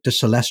Mort de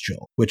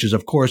Celestial, which is,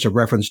 of course, a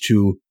reference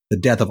to The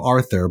Death of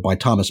Arthur by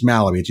Thomas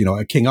Mallory. It's,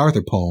 a King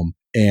Arthur poem.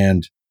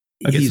 And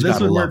okay, so this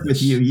would work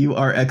with you. You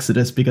are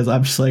Exodus, because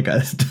I'm just like,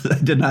 I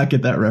did not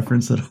get that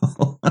reference at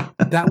all.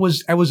 That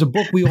was a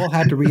book we all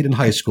had to read in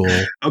high school.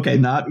 Okay,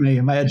 not me.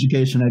 My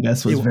education, I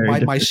guess, was very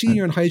different. My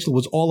senior in high school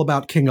was all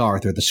about King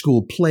Arthur. The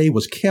school play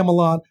was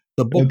Camelot.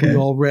 The book we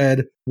all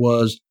read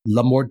was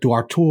La Mort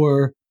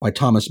d'Arthur by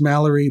Thomas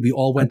Mallory. We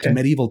all went to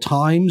medieval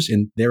times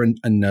in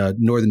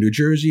northern New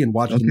Jersey and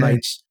watched the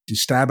knights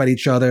stab at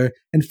each other.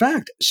 In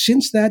fact,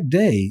 since that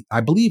day,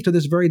 I believe to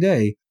this very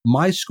day,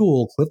 my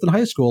school, Clifton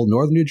High School,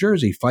 northern New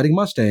Jersey, Fighting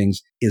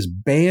Mustangs, is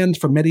banned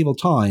from medieval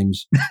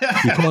times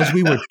because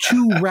we were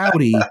too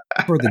rowdy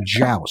for the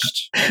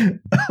joust.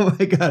 Oh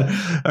my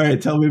God. All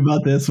right, tell me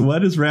about this.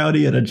 What is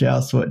rowdy at a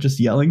joust? What, just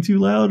yelling too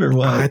loud or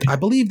what? I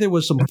believe there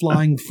was some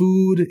flying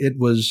food.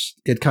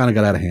 It kind of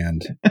got out of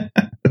hand.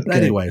 But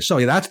anyway, so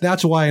yeah,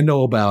 that's why I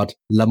know about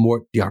La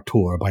Mort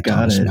d'Arthur by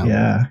Thomas Mallory.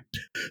 Yeah.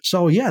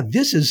 So yeah,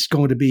 this is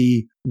going to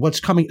be what's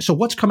coming. So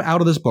what's come out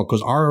of this book?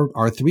 Because our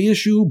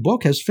 3-issue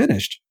book has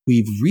finished.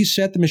 We've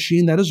reset the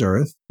machine that is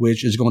Earth,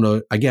 which is going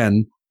to,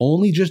 again,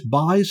 only just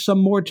buy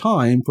some more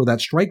time for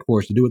that strike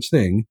force to do its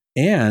thing.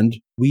 And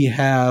we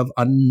have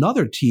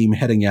another team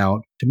heading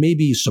out to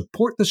maybe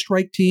support the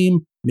strike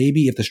team.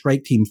 Maybe if the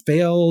strike team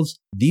fails,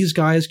 these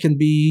guys can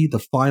be the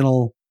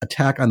final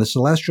attack on the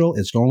Celestial.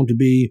 It's going to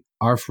be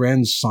our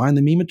friends Sign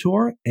the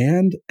Mimitor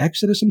and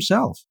Exodus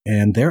himself.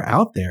 And they're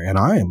out there. And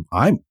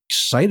I'm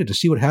excited to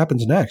see what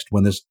happens next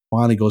when this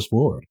finally goes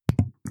forward.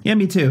 Yeah,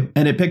 me too.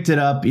 And it picked it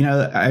up.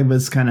 I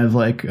was kind of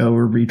like,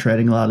 we're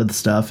retreading a lot of the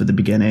stuff at the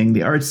beginning.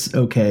 The art's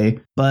okay,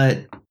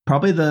 but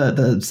probably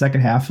the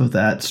second half of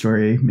that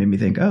story made me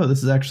think,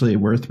 this is actually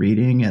worth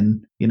reading.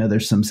 And,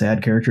 there's some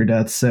sad character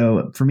deaths.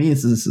 So for me,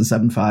 this is a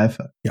 7.5.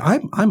 Yeah,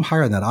 I'm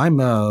higher than that.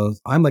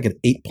 I'm like an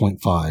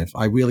 8.5.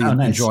 I really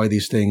enjoy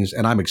these things,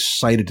 and I'm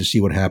excited to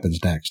see what happens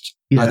next.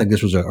 Yeah. I think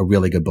this was a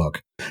really good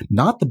book.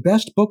 Not the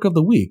best book of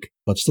the week,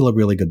 but still a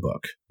really good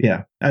book.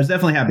 Yeah, I was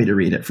definitely happy to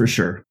read it for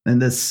sure.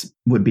 And this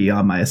would be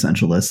on my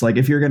essential list. Like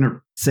if you're going to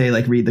say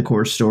like read the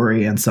core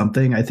story and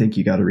something, I think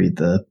you got to read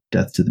the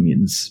Death to the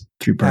Mutants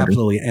two-parter.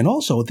 Absolutely. And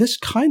also this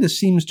kind of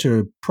seems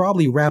to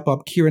probably wrap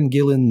up Kieran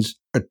Gillen's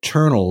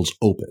Eternals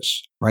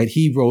opus, right?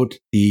 He wrote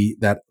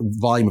that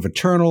volume of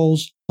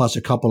Eternals plus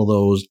a couple of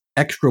those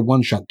extra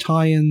one-shot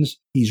tie-ins.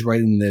 He's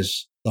writing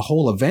this. The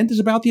whole event is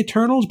about the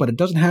Eternals, but it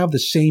doesn't have the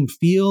same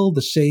feel,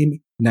 the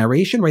same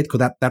narration, right?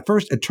 Because that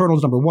first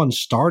Eternals #1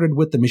 started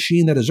with the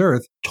machine that is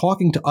Earth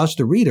talking to us,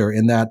 the reader,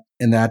 in that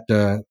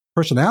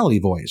personality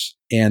voice.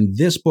 And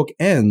this book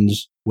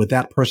ends with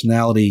that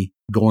personality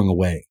going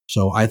away.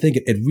 So I think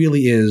it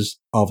really is,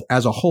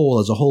 as a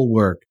whole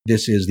work,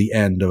 this is the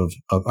end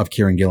of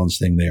Kieran Gillen's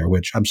thing there,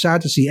 which I'm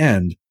sad to see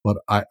end, but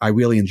I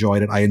really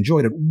enjoyed it. I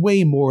enjoyed it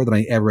way more than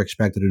I ever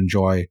expected to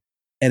enjoy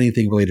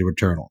anything related to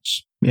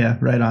Eternals. Yeah,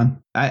 right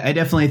on. I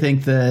definitely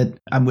think that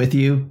I'm with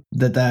you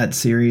that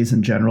series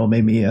in general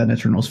made me an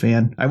Eternals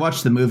fan. I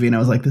watched the movie and I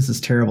was like, this is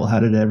terrible. How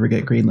did it ever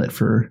get greenlit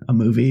for a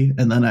movie?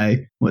 And then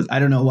I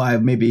don't know why,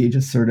 maybe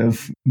just sort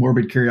of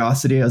morbid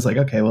curiosity. I was like,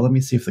 okay, well, let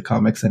me see if the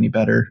comic's any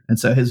better. And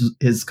so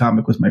his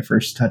comic was my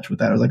first touch with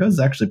that. I was like, oh, this is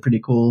actually pretty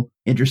cool,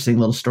 interesting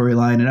little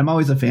storyline. And I'm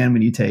always a fan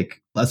when you take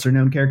lesser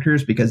known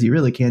characters because you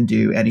really can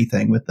do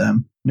anything with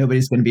them.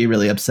 Nobody's going to be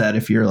really upset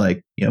if you're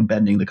like,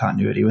 bending the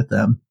continuity with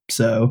them.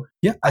 So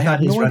yeah, I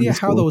have no idea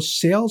how those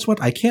sales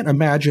went. I can't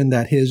imagine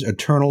that his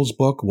Eternals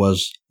book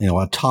was,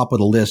 a top of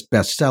the list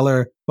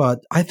bestseller, but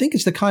I think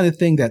it's the kind of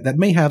thing that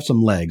may have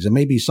some legs. It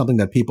may be something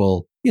that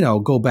people,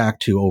 go back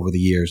to over the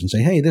years and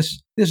say, hey,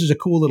 this is a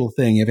cool little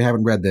thing. If you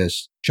haven't read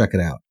this, check it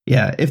out.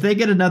 Yeah, if they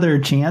get another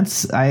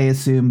chance, I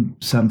assume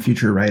some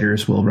future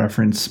writers will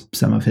reference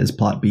some of his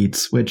plot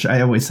beats, which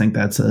I always think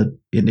that's an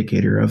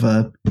indicator of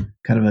a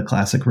kind of a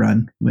classic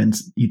run when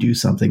you do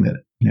something that,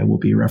 will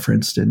be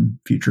referenced in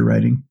future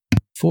writing.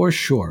 For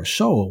sure.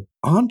 So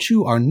on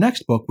to our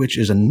next book, which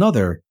is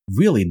another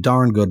really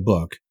darn good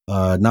book.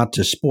 Not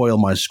to spoil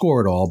my score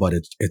at all, but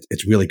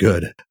it's really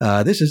good.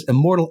 This is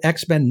Immortal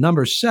X-Men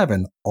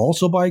 #7,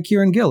 also by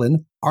Kieran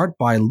Gillen, art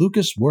by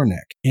Lucas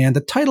Werneck. And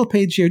the title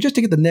page here, just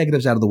to get the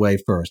negatives out of the way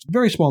first,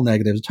 very small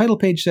negatives. The title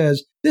page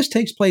says, this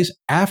takes place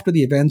after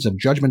the events of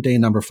Judgment Day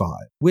 #5,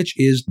 which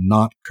is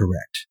not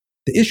correct.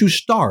 The issue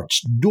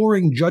starts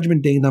during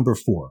Judgment Day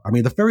 #4. I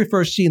mean, the very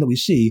first scene that we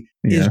see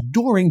is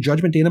during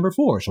Judgment Day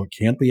 #4, so it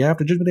can't be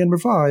after Judgment Day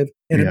 #5.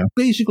 And it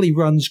basically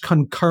runs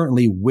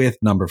concurrently with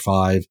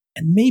 #5.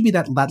 And maybe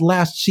that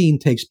last scene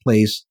takes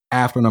place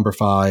after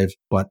 #5,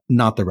 but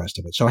not the rest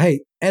of it. So, hey,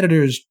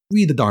 editors,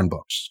 read the darn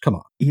books. Come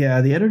on.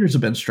 Yeah, the editors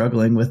have been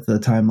struggling with the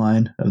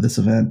timeline of this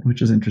event,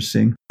 which is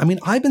interesting. I mean,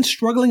 I've been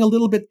struggling a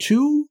little bit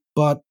too,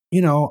 but,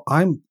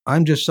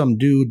 I'm just some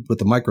dude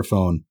with a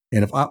microphone.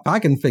 And if I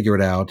can figure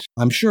it out,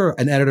 I'm sure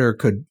an editor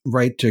could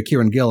write to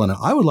Kieran Gillen.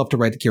 I would love to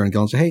write to Kieran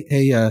Gillen and say,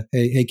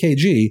 hey,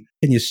 KG,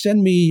 can you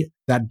send me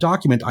that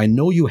document I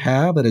know you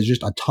have that is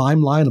just a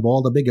timeline of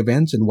all the big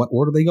events and what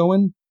order they go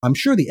in? I'm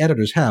sure the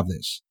editors have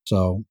this.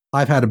 So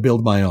I've had to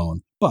build my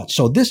own. But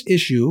so this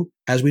issue,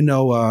 as we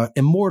know,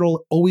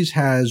 Immortal always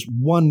has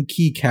one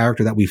key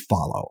character that we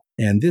follow.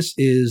 And this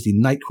is the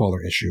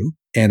Nightcrawler issue.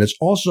 And it's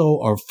also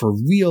a for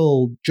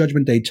real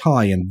Judgment Day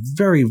tie-in,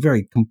 very,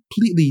 very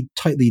completely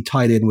tightly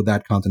tied in with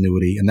that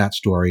continuity and that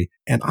story.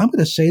 And I'm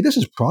going to say this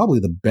is probably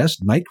the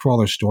best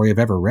Nightcrawler story I've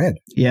ever read.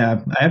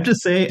 Yeah, I have to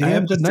say,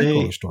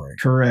 Nightcrawler story.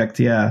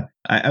 Correct. Yeah,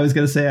 I was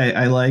going to say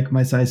I like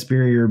Messiah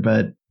Superior,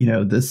 but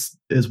this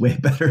is way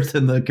better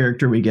than the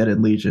character we get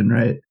in Legion,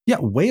 right? Yeah,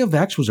 Way of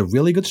X was a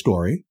really good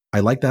story. I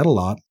like that a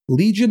lot.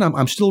 Legion,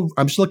 I'm still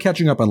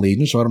catching up on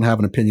Legion, so I don't have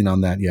an opinion on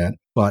that yet.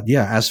 But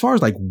yeah, as far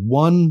as like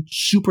one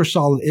super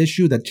solid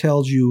issue that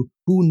tells you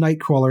who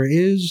Nightcrawler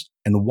is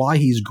and why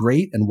he's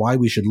great and why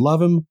we should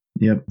love him,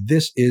 yep,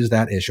 this is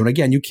that issue. And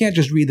again, you can't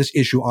just read this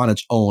issue on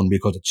its own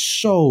because it's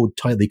so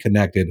tightly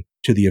connected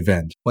to the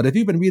event. But if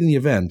you've been reading the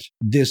event,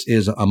 this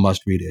is a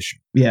must-read issue.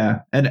 Yeah,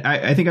 and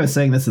I think I was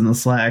saying this in the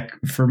Slack.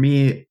 For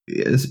me,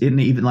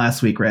 even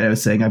last week, right, I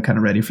was saying I'm kind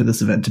of ready for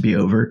this event to be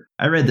over.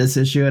 I read this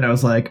issue and I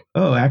was like,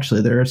 oh,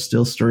 actually, there are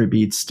still story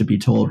beats to be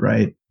told,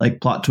 right?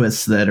 Like plot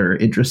twists that are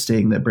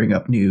interesting, that bring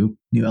up new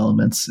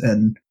elements.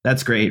 And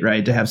that's great,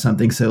 right? To have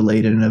something so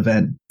late in an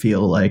event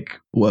feel like,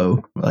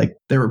 whoa, like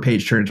there were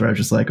page turns where I was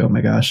just like, oh my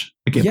gosh.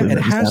 I can't believe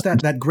it has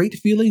that great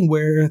feeling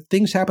where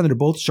things happen that are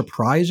both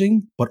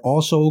surprising, but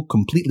also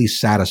completely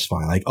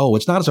satisfying. Like, oh,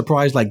 it's not a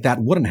surprise like that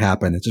wouldn't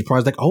happen. It's a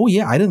surprise like, oh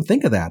yeah, I didn't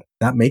think of that.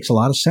 That makes a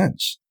lot of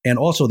sense. And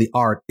also the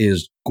art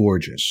is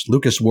gorgeous.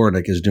 Lucas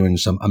Werneck is doing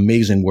some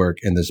amazing work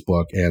in this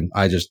book. And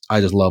I just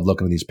love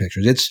looking at these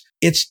pictures.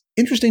 It's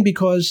interesting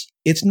because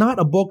it's not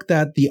a book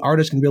that the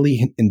artist can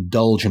really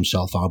indulge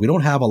himself on. We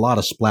don't have a lot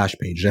of splash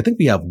pages. I think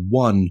we have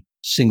one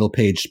single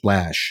page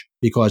splash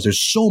because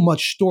there's so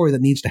much story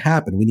that needs to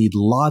happen. We need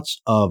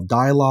lots of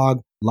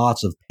dialogue,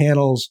 lots of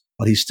panels,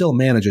 but he still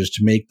manages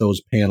to make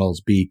those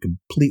panels be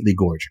completely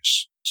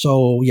gorgeous.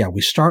 So yeah,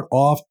 we start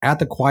off at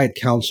the Quiet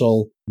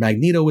Council.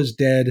 Magneto is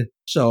dead.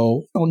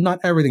 So not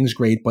everything's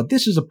great, but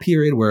this is a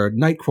period where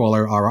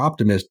Nightcrawler, our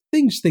optimist,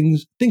 thinks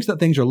that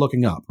things are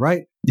looking up,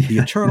 right? The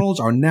Eternals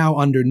are now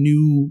under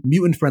new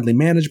mutant-friendly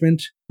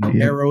management.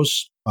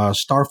 Eros,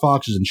 Star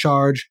Fox is in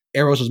charge.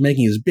 Eros is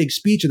making his big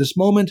speech at this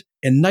moment,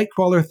 and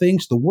Nightcrawler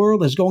thinks the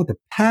world is going to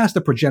pass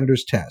the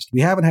Progenitor's test.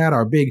 We haven't had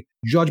our big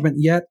judgment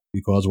yet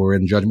because we're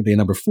in Judgment Day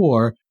number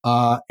 4,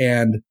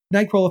 and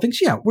Nightcrawler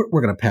thinks, yeah,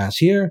 we're going to pass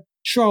here.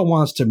 Shaw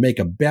wants to make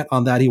a bet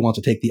on that. He wants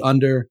to take the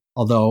under,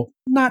 although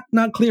not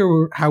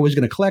clear how he's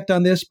going to collect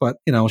on this, but,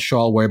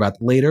 Shaw will worry about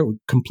that later.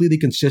 Completely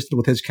consistent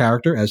with his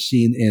character as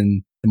seen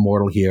in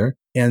Immortal here.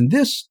 And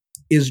this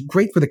is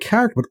great for the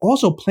character, but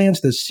also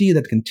plants the seed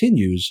that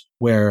continues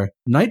where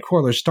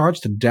Nightcrawler starts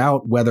to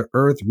doubt whether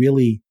Earth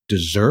really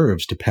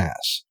deserves to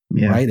pass.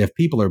 Yeah. Right? If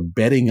people are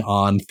betting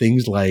on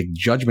things like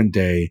Judgment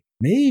Day,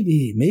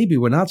 maybe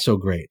we're not so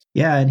great.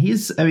 Yeah, and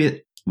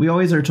we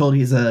always are told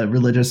he's a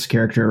religious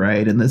character,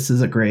 right? And this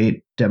is a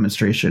great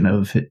demonstration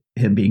of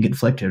him being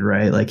conflicted,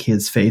 right? Like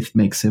his faith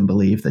makes him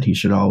believe that he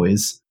should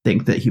always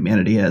think that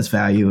humanity has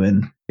value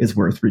and is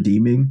worth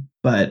redeeming.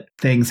 But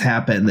things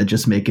happen that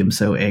just make him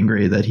so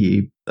angry that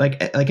he,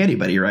 like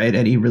anybody, right?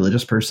 Any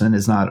religious person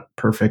is not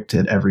perfect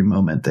at every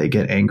moment. They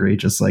get angry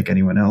just like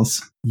anyone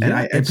else. Yeah, and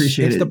I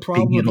appreciate it's the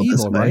problem of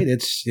evil, right?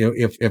 It's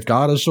if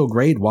God is so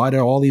great, why do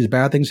all these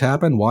bad things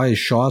happen? Why is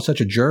Shaw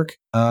such a jerk?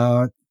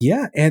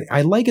 Yeah, and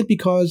I like it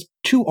because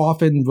too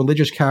often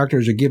religious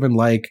characters are given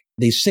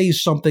they say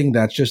something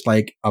that's just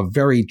like a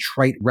very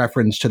trite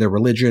reference to their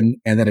religion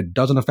and then it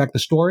doesn't affect the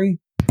story.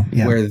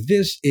 Yeah. Where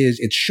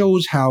it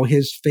shows how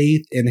his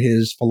faith and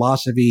his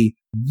philosophy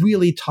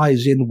really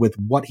ties in with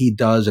what he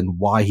does and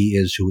why he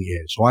is who he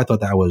is. So I thought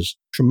that was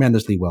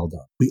tremendously well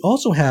done. We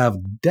also have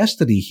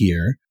Destiny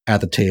here at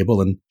the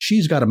table, and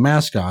she's got a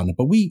mask on,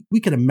 but we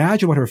can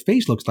imagine what her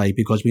face looks like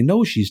because we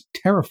know she's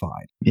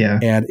terrified. Yeah.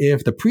 And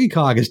if the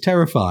precog is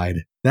terrified,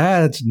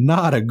 that's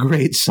not a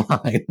great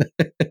sign.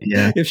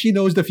 Yeah. If she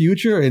knows the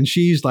future and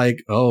she's like,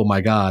 oh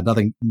my God,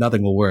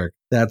 nothing will work.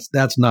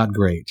 That's not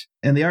great.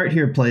 And the art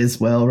here plays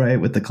well, right?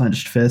 With the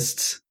clenched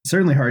fists.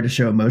 Certainly hard to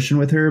show emotion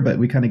with her, but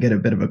we kind of get a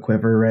bit of a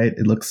quiver, right?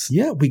 It looks...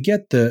 Yeah, we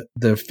get the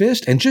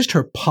fist and just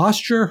her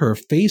posture, her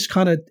face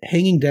kind of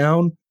hanging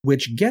down,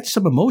 which gets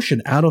some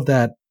emotion out of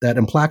that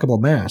implacable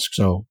mask.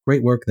 So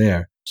great work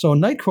there. So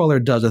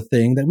Nightcrawler does a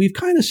thing that we've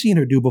kind of seen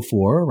her do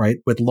before, right?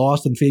 With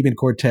Lost and Fabian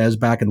Cortez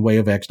back in Way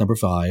of X number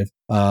 5.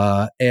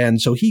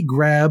 And so he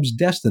grabs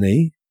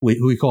Destiny,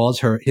 who he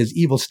calls his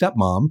evil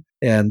stepmom,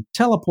 and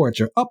teleports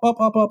her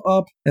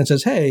up, and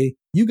says, hey,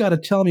 you got to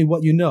tell me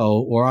what you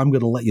know or I'm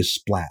going to let you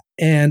splat.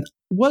 And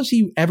was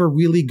he ever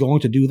really going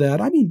to do that?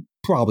 I mean,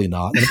 probably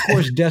not. And of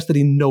course,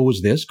 Destiny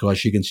knows this because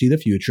she can see the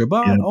future,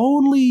 but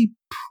only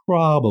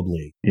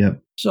probably.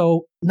 Yep.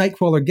 So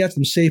Nightcrawler gets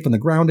them safe on the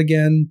ground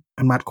again.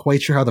 I'm not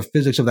quite sure how the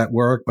physics of that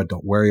work, but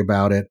don't worry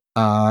about it.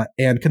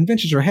 And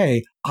convinces her,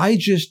 hey,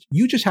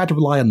 you just had to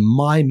rely on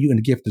my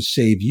mutant gift to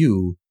save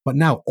you. But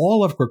now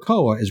all of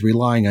Krakoa is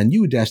relying on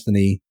you,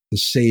 Destiny, to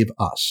save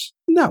us.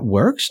 And that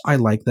works. I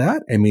like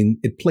that. I mean,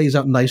 it plays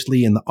out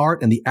nicely in the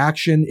art and the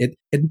action.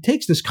 It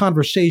takes this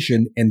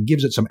conversation and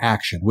gives it some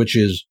action, which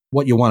is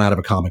what you want out of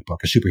a comic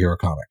book, a superhero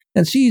comic.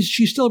 And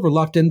she's still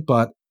reluctant,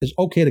 but is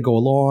okay to go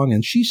along.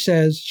 And she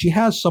says she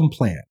has some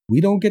plan.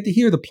 We don't get to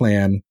hear the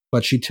plan,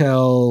 but she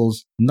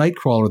tells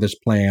Nightcrawler this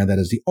plan that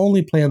is the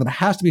only plan that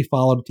has to be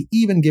followed to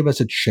even give us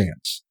a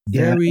chance.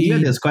 Yeah, you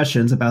had those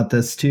questions about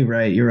this too,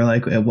 right? You were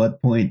like, at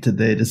what point did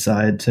they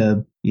decide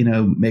to,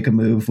 make a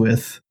move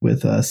with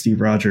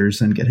Steve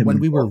Rogers and get him? When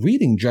we were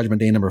reading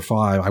Judgment Day number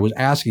 5, I was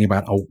asking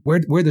about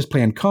where this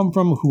plan come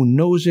from, who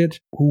knows it,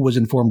 who was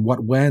informed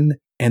what when,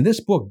 and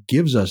this book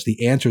gives us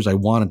the answers I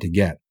wanted to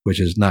get,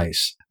 which is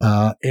nice.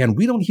 And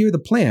we don't hear the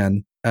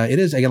plan. It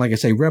is, again, like I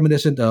say,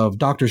 reminiscent of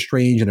Doctor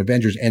Strange and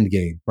Avengers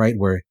Endgame, right?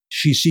 Where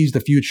she sees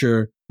the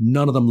future,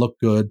 none of them look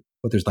good,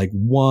 but there's like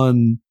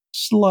one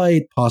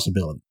slight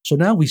possibility. So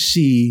now we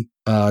see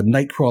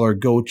Nightcrawler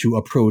go to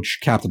approach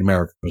Captain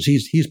America because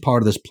he's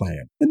part of this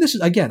plan. And this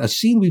is, again, a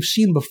scene we've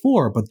seen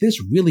before, but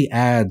this really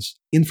adds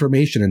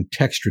information and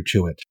texture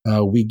to it.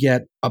 We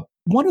get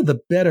one of the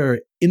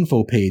better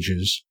info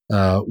pages,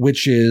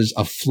 which is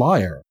a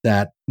flyer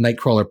that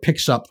Nightcrawler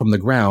picks up from the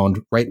ground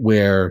right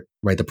where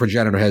the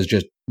Progenitor has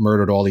just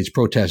murdered all these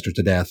protesters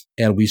to death.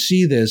 And we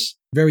see this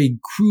very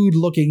crude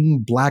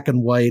looking black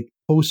and white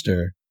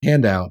poster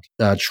handout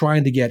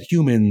trying to get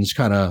humans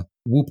kind of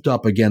whooped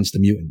up against the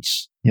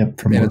mutants.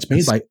 Yep. And it's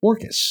made by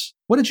Orcus.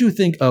 What did you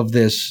think of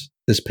this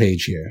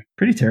page here?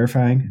 Pretty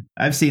terrifying.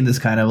 I've seen this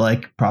kind of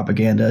like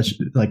propaganda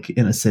like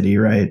in a city,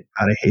 right?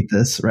 How to hate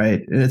this,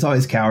 right? And it's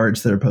always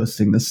cowards that are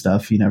posting this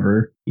stuff. You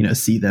never,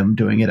 see them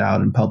doing it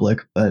out in public.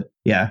 But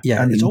yeah.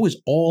 Yeah. And it's always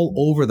all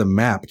over the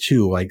map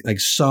too. Like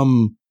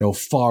some,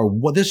 far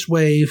this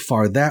way,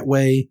 far that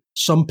way.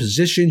 some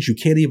positions you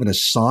can't even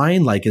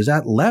assign. Like, is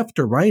that left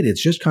or right?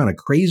 It's just kind of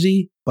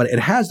crazy, but it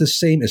has the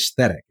same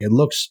aesthetic. It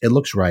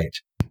looks right.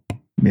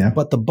 Yeah.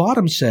 But the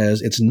bottom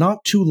says it's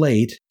not too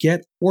late,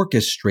 get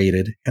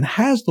orchestrated, and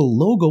has the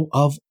logo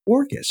of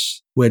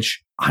Orcus,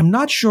 which I'm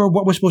not sure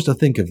what we're supposed to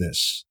think of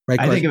this. Right?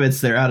 I think of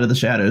it's they're out of the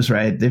shadows,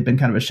 right? They've been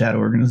kind of a shadow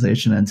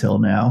organization until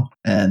now,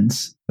 and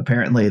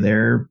apparently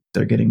they're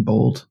getting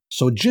bold.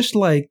 So just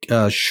like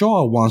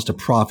Shaw wants to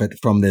profit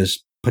from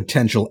this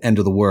potential end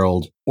of the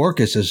world,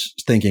 Orcus is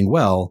thinking,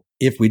 well,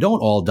 if we don't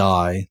all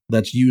die,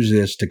 let's use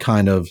this to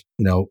kind of,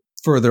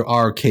 further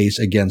our case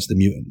against the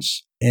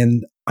mutants.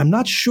 And I'm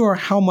not sure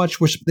how much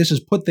this is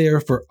put there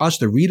for us,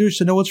 the readers,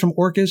 to know it's from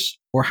Orcus,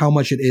 or how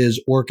much it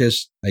is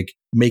Orcus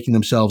making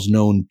themselves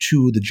known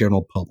to the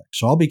general public.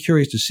 So I'll be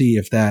curious to see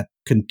if that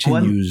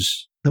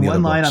continues. The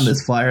one line on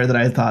this flyer that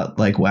I thought,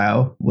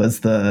 wow,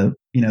 was the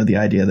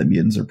idea that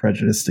mutants are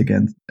prejudiced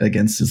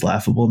against is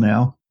laughable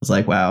now. It's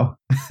like, wow.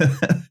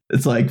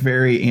 It's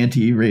very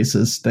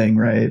anti-racist thing,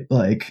 right?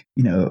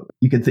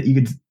 You could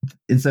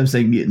instead of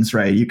saying mutants,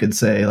 right, you could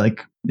say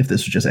if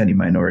this was just any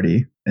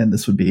minority, and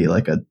this would be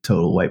a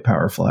total white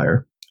power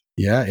flyer.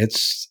 Yeah,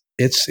 it's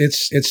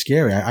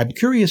scary. I'm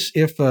curious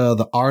if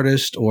the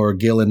artist or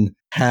Gillen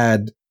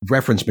had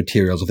reference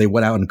materials, if they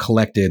went out and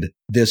collected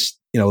this,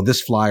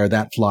 this flyer,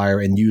 that flyer,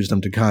 and used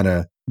them to kind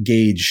of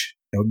gauge,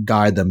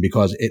 guide them,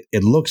 because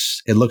it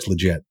looks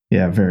legit.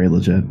 Yeah, very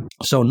legit.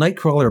 So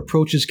Nightcrawler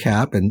approaches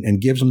Cap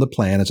and gives him the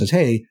plan and says,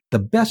 hey, the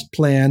best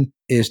plan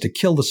is to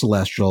kill the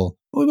Celestial.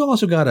 But we've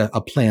also got a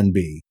plan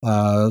B.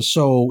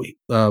 So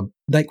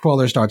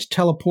Nightcrawler starts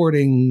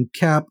teleporting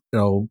Cap,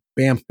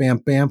 bamf,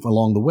 bamf, bamf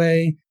along the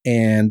way.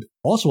 And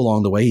also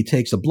along the way, he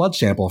takes a blood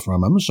sample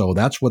from him. So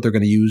that's what they're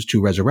going to use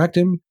to resurrect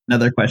him.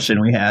 Another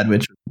question we had,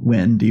 which,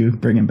 when do you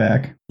bring him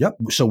back? Yep.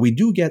 So we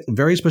do get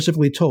very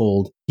specifically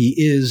told he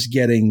is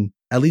getting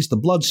at least the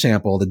blood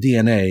sample, the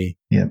DNA,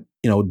 yep,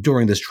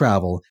 during this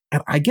travel.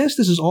 And I guess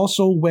this is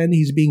also when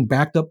he's being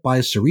backed up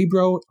by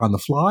Cerebro on the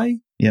fly.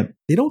 Yep.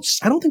 I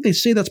don't think they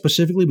say that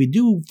specifically. We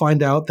do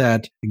find out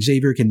that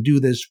Xavier can do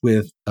this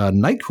with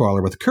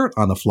Nightcrawler, with Kurt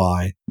on the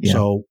fly. Yeah.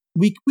 So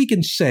we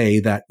can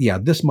say that, yeah,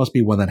 this must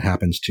be when that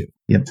happens too.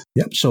 Yep.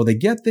 Yep. So they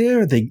get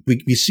there.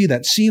 We see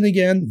that scene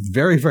again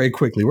very, very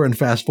quickly. We're in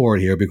fast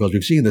forward here because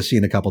we've seen this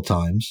scene a couple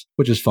times,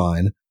 which is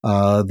fine.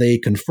 They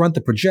confront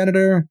the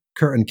progenitor.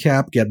 Kurt and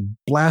Cap get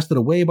blasted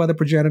away by the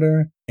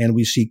progenitor, and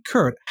we see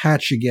Kurt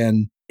hatch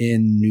again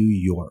in New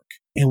York.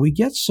 And we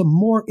get some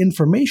more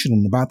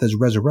information about this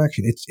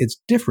resurrection.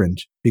 It's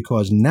different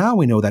because now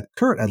we know that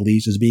Kurt, at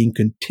least, is being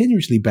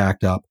continuously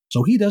backed up,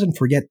 so he doesn't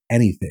forget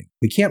anything.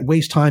 We can't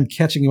waste time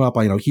catching him up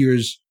on,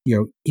 here's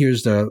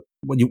the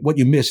what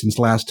you missed since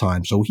last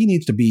time. So he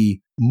needs to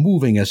be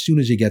moving as soon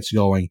as he gets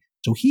going.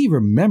 So he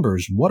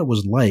remembers what it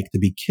was like to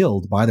be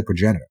killed by the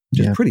progenitor,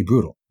 which is pretty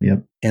brutal.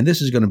 Yep. And this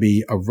is going to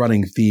be a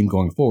running theme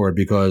going forward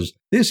because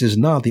this is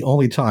not the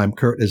only time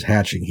Kurt is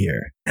hatching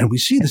here. And we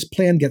see this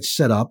plan get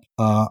set up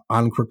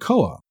on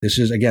Krakoa. This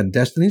is, again,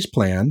 Destiny's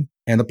plan.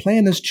 And the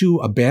plan is to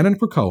abandon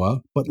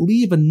Krakoa, but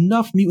leave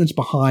enough mutants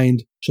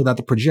behind so that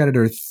the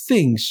progenitor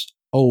thinks,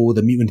 oh,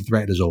 the mutant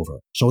threat is over.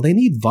 So they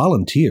need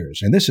volunteers.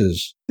 And this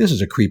is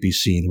a creepy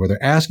scene where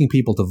they're asking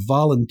people to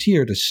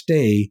volunteer to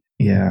stay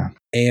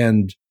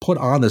and put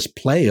on this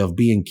play of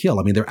being killed.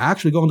 I mean, they're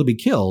actually going to be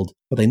killed,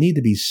 but they need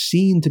to be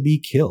seen to be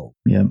killed.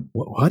 Yeah.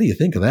 How do you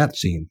think of that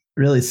scene?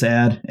 Really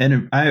sad.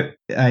 And I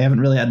haven't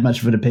really had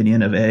much of an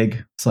opinion of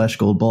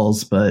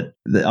Egg/Goldballs, but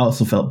it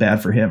also felt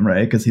bad for him,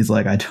 right? Because he's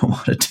like, I don't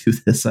want to do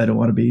this. I don't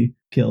want to be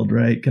killed,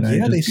 right?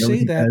 They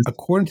say that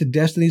according to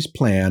Destiny's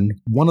plan,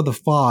 one of the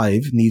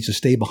 5 needs to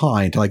stay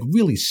behind to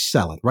really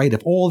sell it, right?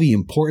 If all the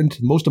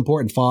most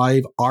important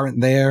 5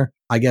 aren't there,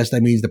 I guess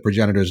that means the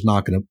progenitor is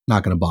not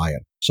gonna buy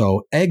it.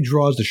 So Egg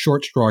draws the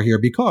short straw here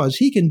because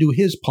he can do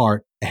his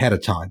part ahead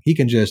of time. He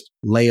can just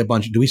lay a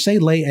bunch. Do we say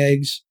lay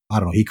eggs? I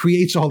don't know. He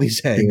creates all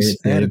these eggs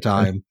ahead of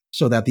time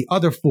so that the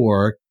other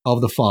 4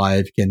 of the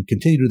 5 can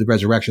continue to do the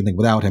resurrection thing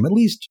without him, at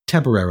least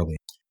temporarily.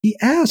 He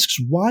asks,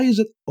 why is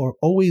it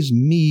always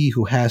me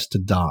who has to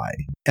die?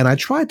 And I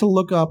tried to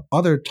look up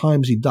other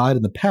times he died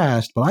in the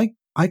past, but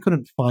I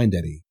couldn't find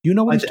any. You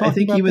know what he's talking about? I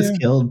think he was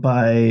killed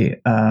by,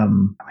 oh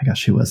my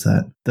gosh, who was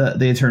that?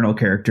 The Eternal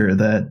character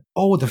that...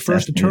 Oh, the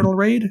first Eternal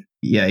raid?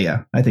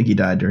 Yeah. I think he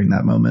died during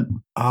that moment.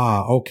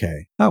 Ah,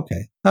 okay.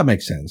 That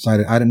makes sense. I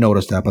didn't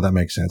notice that, but that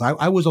makes sense.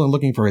 I was only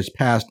looking for his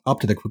past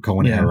up to the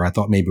Krakoan era. I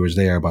thought maybe it was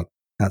there, but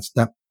that's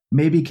that.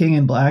 Maybe King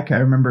in Black. I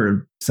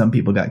remember some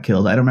people got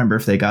killed. I don't remember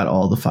if they got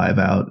all the 5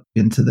 out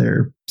into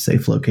their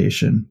safe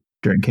location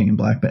during King in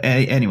Black. But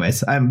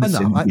anyways, I'm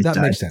assuming that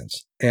makes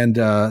sense. And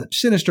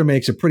Sinister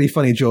makes a pretty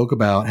funny joke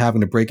about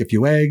having to break a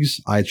few eggs.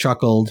 I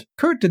chuckled.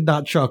 Kurt did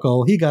not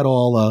chuckle. He got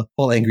all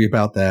angry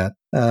about that.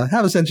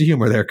 Have a sense of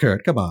humor there,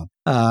 Kurt. Come on.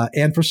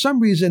 And for some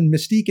reason,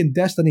 Mystique and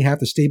Destiny have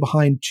to stay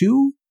behind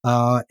too.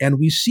 And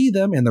we see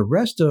them and the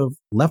rest of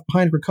Left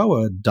Behind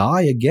Krakoa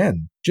die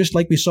again, just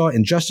like we saw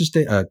in Justice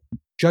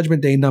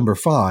Judgment Day number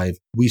 5,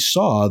 we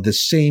saw the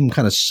same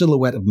kind of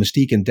silhouette of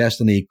Mystique and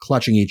Destiny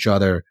clutching each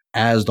other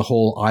as the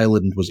whole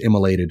island was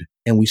immolated.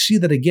 And we see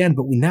that again,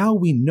 but now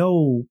we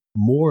know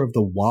more of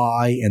the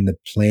why and the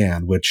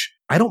plan, which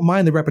I don't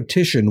mind the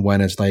repetition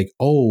when it's like,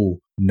 oh,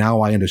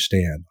 now I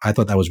understand. I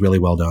thought that was really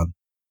well done.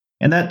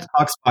 And that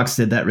Box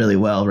did that really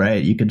well,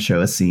 right? You can show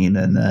a scene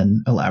and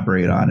then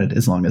elaborate on it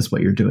as long as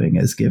what you're doing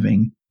is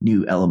giving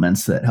new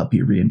elements that help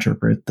you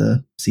reinterpret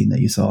the scene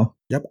that you saw.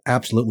 Yep,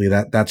 absolutely.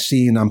 That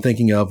scene I'm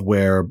thinking of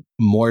where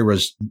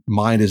Moira's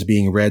mind is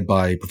being read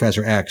by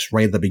Professor X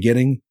right at the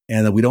beginning,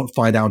 and then we don't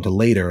find out until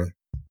later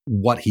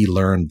what he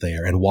learned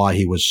there and why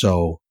he was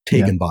so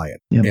taken by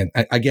it. Yep.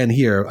 And again,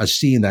 here, a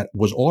scene that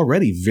was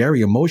already very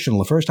emotional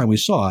the first time we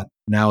saw it,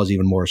 now is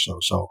even more so.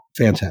 So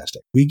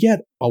fantastic. We get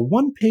a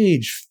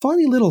one-page,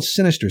 funny little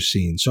Sinister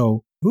scene.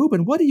 So,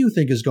 Ruben, what do you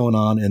think is going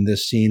on in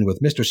this scene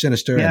with Mr.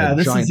 Sinister and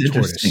a giant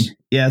tortoise?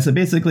 Yeah, so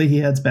basically he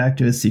heads back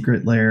to his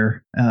secret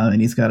lair, and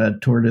he's got a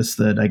tortoise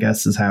that I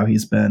guess is how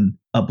he's been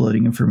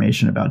uploading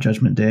information about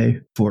Judgment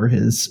Day for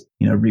his,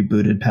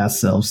 rebooted past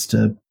selves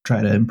to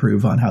try to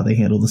improve on how they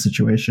handle the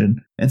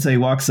situation. And so he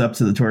walks up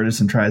to the tortoise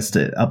and tries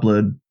to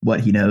upload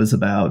what he knows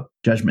about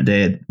Judgment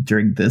Day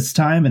during this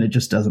time, and it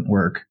just doesn't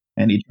work.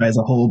 And he tries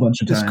a whole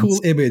bunch of times. This cool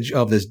image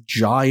of this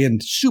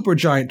giant, super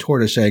giant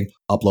tortoise saying,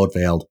 upload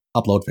failed,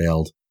 upload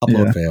failed,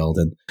 upload failed.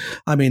 And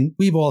I mean,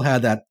 we've all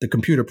had the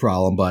computer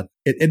problem, but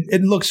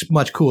it looks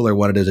much cooler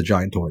when it is a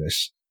giant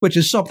tortoise, which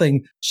is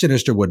something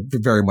Sinister would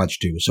very much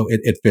do. So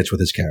it fits with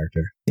his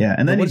character. Yeah.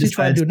 And then he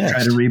decides to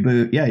try to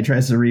reboot. Yeah. He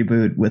tries to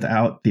reboot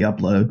without the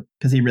upload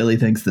because he really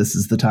thinks this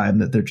is the time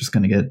that they're just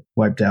going to get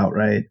wiped out,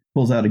 right?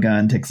 Pulls out a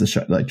gun, takes a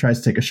shot, tries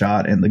to take a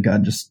shot, and the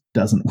gun just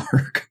doesn't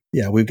work.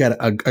 Yeah, we've got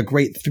a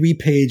great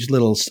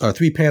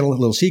three-panel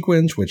little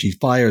sequence, which he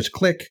fires,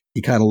 click.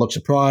 He kind of looks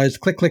surprised,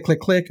 click, click, click,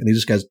 click. And he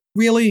just goes,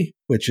 really?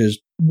 Which is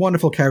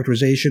wonderful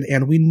characterization.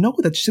 And we know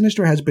that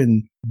Sinister has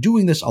been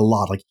doing this a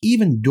lot. Like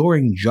even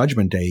during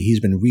Judgment Day, he's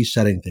been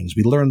resetting things.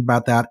 We learned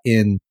about that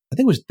in, I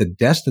think it was the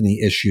Destiny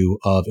issue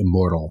of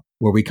Immortal,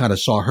 where we kind of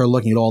saw her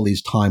looking at all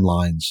these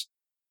timelines.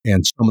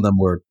 And some of them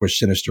were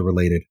Sinister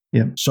related.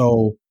 Yeah.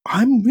 So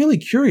I'm really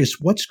curious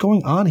what's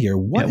going on here.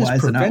 What is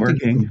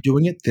preventing him from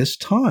doing it this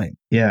time?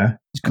 Yeah.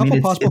 There's a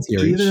couple possible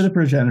theories. It's either the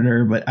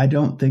progenitor, but I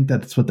don't think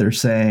that's what they're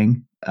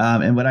saying.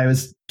 And what I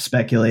was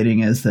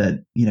speculating is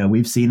that,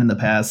 we've seen in the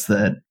past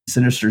that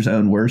Sinister's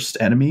own worst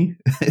enemy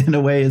in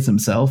a way is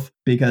himself,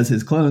 because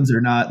his clones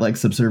are not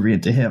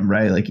subservient to him,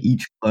 right? Like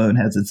each clone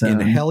has its own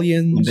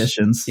Hellions,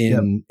 ambitions.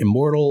 In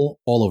Immortal,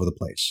 all over the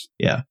place.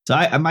 Yeah. So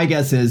my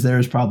guess is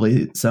there's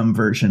probably some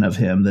version of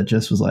him that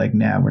just was like,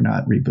 nah, we're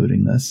not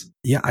rebooting this.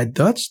 Yeah,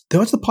 that's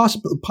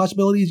the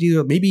possibilities.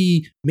 Either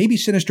maybe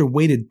Sinister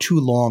waited too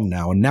long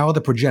now, and now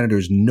the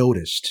progenitors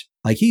noticed.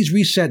 Like he's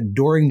reset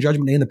during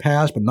Judgment Day in the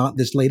past, but not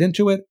this late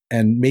into it.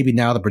 And maybe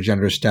now the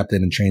progenitor stepped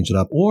in and changed it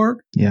up. Or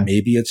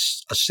maybe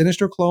it's a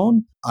Sinister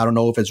clone. I don't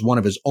know if it's one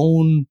of his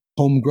own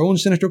homegrown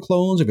Sinister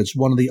clones, if it's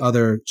one of the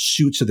other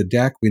suits of the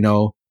deck. We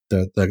know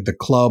the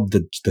club,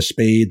 the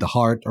spade, the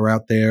heart are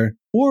out there.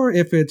 Or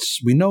if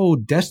we know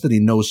Destiny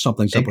knows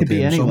something's up with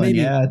him. Anyone.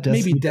 So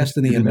maybe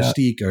Destiny and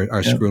Mystique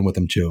are screwing with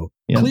him too.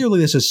 Yeah. Clearly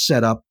this is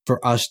set up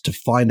for us to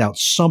find out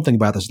something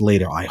about this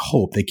later. I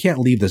hope. They can't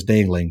leave this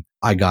dangling.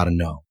 I gotta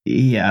know.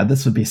 Yeah,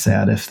 this would be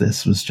sad if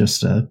this was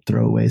just a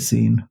throwaway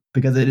scene,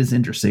 because it is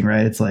interesting,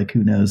 right? It's like,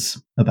 who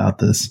knows about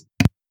this?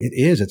 It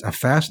is. It's a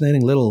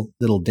fascinating little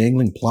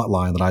dangling plot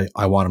line that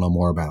I want to know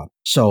more about.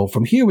 So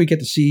from here, we get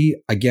to see,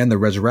 again, the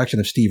resurrection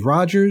of Steve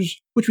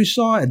Rogers, which we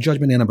saw at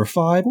Judgment Day number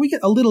 5. We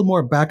get a little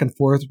more back and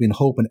forth between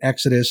Hope and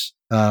Exodus,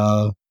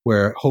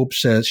 where Hope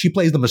says, she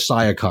plays the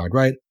Messiah card,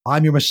 right?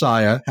 I'm your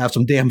Messiah. Have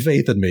some damn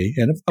faith in me.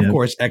 And of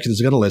course, Exodus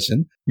is going to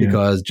listen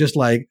because just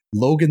like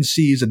Logan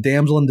sees a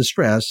damsel in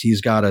distress,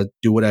 he's got to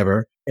do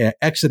whatever.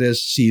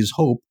 Exodus sees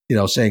Hope,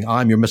 saying,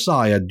 I'm your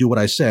Messiah. Do what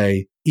I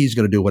say. He's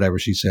going to do whatever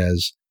she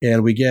says.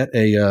 And we get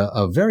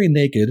a very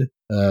naked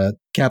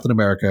Captain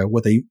America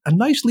with a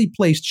nicely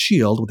placed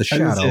shield with a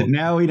shadow.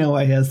 Now we know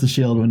why he has the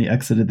shield when he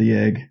exited the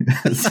egg.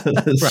 So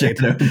the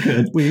shadow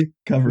could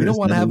cover. We don't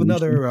want to have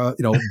another,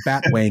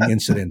 Batwing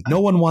incident. No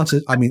one wants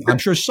it. I mean, I'm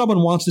sure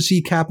someone wants to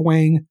see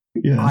Capwing.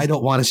 Yes. I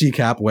don't want to see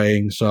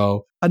Capwing.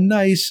 So a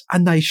nice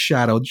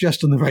shadow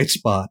just in the right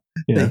spot.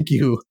 Yeah. Thank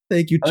you.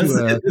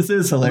 This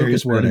is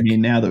hilarious to me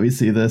now that we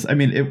see this. I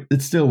mean,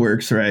 it still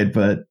works, right?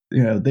 But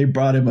they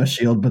brought him a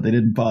shield, but they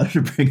didn't bother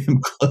to bring him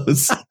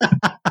close.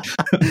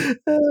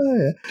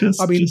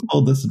 Just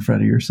hold this in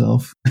front of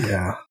yourself.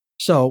 Yeah.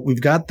 So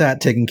we've got that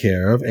taken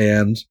care of,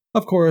 and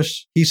of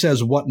course he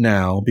says, "What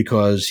now?"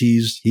 Because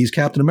he's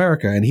Captain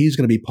America, and he's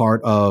going to be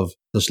part of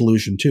the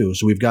solution too.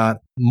 So we've got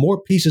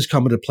more pieces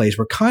coming to place.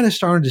 We're kind of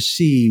starting to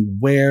see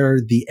where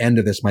the end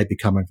of this might be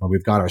coming from.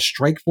 We've got our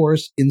strike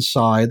force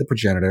inside the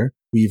progenitor.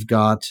 We've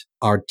got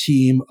our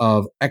team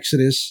of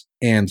Exodus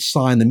and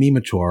Sign the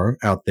Mimitor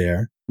out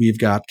there. We've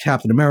got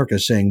Captain America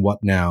saying, "What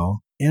now?"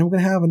 And we're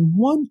going to have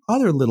one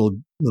other little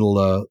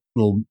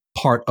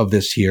part of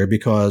this here,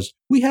 because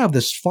we have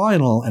this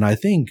final and I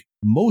think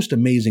most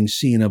amazing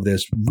scene of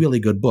this really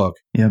good book.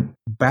 Yep.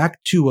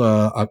 Back to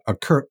a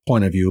Kurt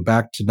point of view,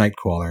 back to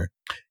Nightcrawler.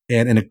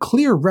 And in a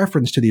clear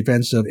reference to the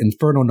events of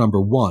Inferno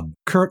 #1,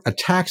 Kurt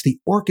attacks the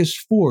Orcus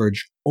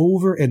Forge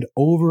over and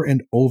over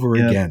and over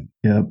again.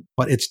 Yep.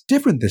 But it's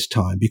different this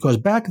time because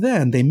back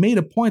then they made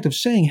a point of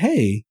saying,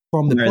 hey,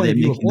 from the point of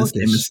view of Orcus, the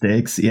same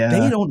mistakes. Yeah.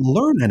 They don't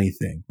learn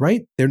anything,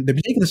 right? They're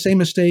making the same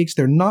mistakes.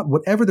 They're not,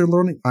 whatever they're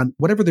learning on,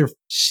 whatever they're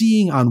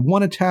seeing on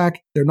one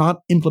attack, they're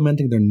not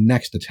implementing their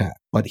next attack.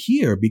 But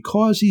here,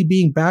 because he's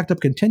being backed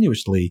up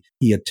continuously,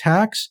 he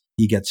attacks,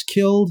 he gets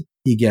killed,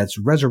 he gets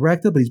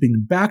resurrected, but he's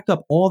being backed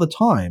up all the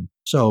time.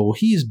 So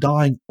he's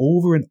dying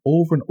over and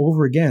over and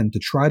over again to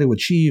try to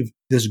achieve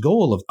this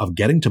goal of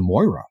getting to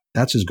Moira.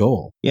 That's his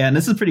goal. Yeah, and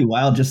this is pretty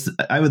wild.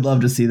 I would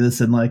love to see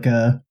this in like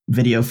a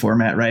video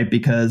format, right?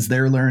 Because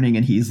they're learning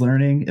and he's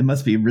learning. It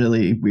must be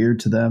really weird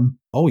to them.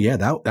 Oh yeah,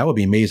 that would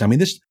be amazing. I mean,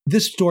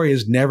 this story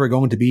is never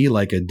going to be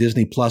like a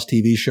Disney Plus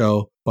TV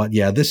show, but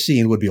yeah, this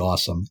scene would be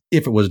awesome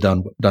if it was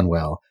done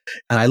well.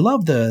 And I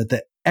love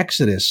the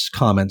Exodus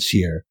comments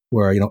here,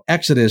 where,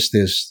 Exodus,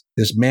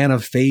 this man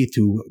of faith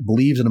who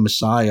believes in a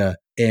Messiah,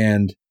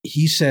 and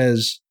he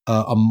says,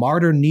 a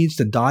martyr needs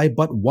to die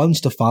but once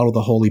to follow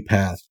the holy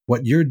path.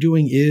 What you're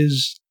doing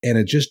is, and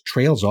it just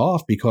trails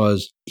off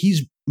because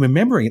he's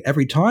remembering it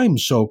every time.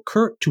 So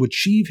Kurt, to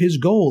achieve his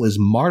goal, is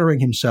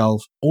martyring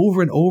himself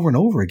over and over and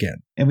over again.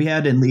 And we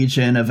had in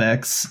Legion of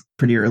X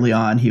pretty early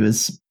on, he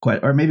was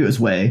quite, or maybe it was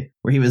Way,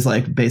 where he was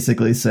like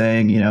basically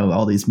saying,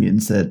 all these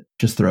mutants that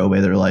just throw away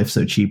their life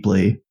so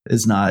cheaply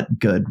is not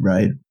good,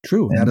 right?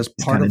 True. And that is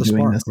part of the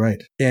spark,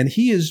 right? And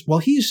he's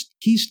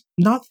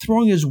not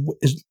throwing his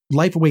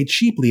life away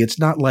cheaply. It's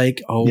not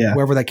like,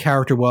 whoever that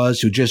character was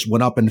who just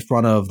went up in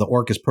front of the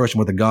Orcus person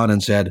with a gun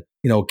and said,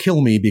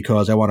 kill me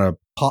because I want to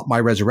pop my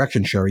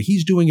resurrection cherry.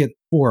 He's doing it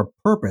for a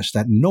purpose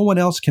that no one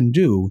else can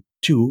do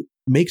to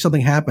make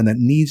something happen that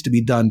needs to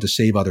be done to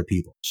save other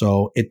people.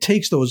 So it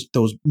takes those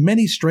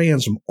many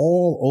strands from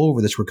all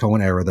over this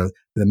Krakoan era.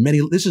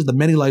 This is the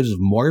many lives of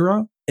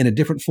Moira in a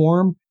different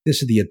form.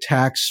 This is the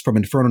attacks from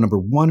Inferno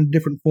 #1 in a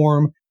different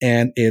form,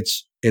 and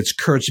it's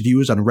Kurt's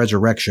views on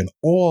resurrection,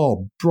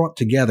 all brought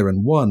together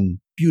in one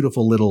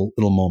beautiful little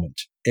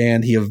moment.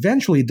 And he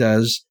eventually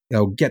does,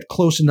 get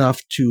close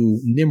enough to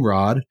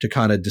Nimrod to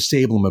kind of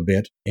disable him a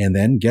bit, and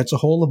then gets a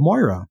hold of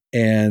Moira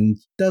and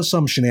does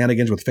some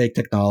shenanigans with fake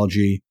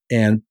technology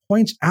and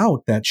points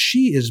out that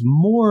she is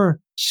more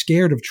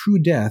scared of true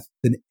death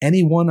than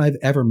anyone I've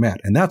ever met.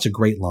 And that's a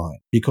great line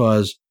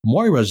because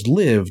Moira's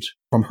lived,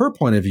 from her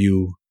point of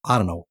view, I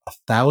don't know,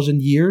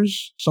 1,000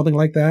 years, something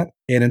like that.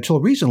 And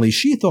until recently,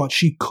 she thought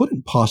she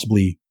couldn't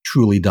possibly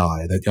truly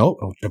die.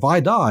 That, if I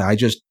die, I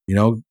just,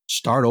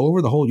 start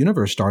over, the whole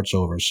universe starts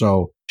over.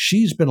 So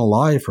she's been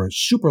alive for a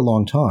super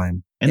long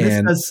time.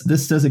 And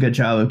this does a good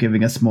job of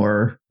giving us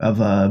more of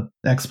a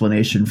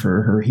explanation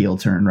for her heel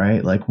turn,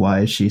 right? Like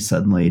why she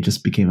suddenly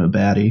just became a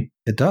baddie.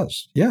 It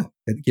does. Yeah.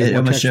 It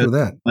almost shows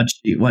that.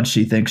 Once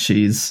she thinks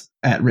she's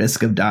at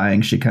risk of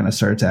dying, she kind of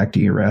starts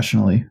acting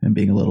irrationally and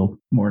being a little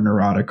more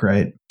neurotic,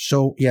 right?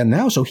 So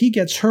he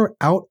gets her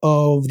out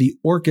of the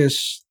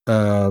Orcus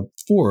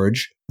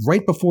forge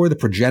right before the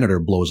progenitor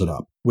blows it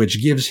up,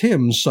 which gives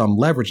him some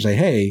leverage to say,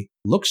 hey,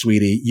 look,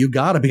 sweetie, you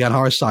got to be on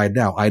our side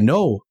now. I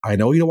know you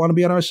don't want to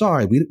be on our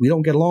side. We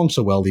don't get along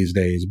so well these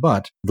days,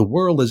 but the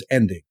world is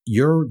ending.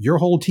 Your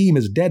whole team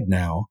is dead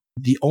now.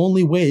 The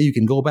only way you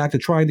can go back to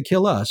trying to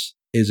kill us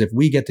is if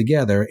we get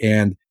together,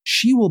 and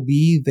she will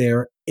be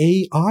their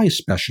AI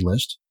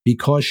specialist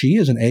because she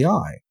is an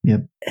AI.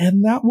 Yep.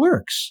 And that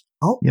works.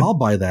 I'll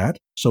buy that.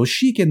 So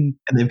she can.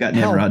 And they've got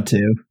Nimrod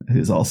too,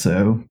 who's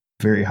also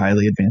a very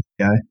highly advanced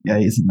guy. Yeah,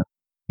 he's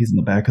in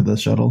the back of the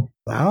shuttle.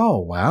 Oh,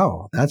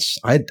 wow.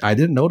 I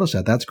didn't notice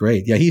that. That's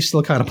great. Yeah, he's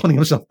still kind of putting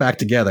himself back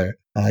together.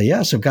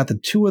 So we've got the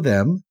two of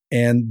them,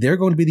 and they're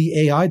going to be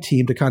the AI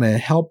team to kind of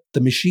help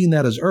the machine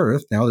that is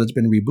Earth, now that it's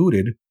been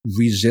rebooted,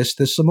 resist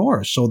this some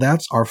more. So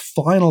that's our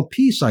final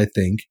piece, I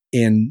think,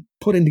 in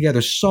putting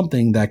together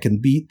something that can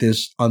beat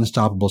this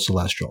unstoppable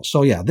Celestial.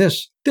 So yeah,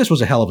 this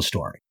was a hell of a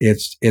story.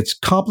 It's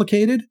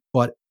complicated,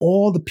 but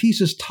all the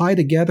pieces tie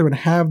together and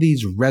have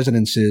these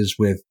resonances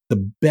with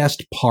the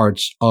best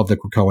parts of the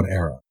Krakoan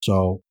era.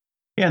 So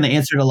yeah, and they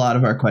answered a lot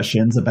of our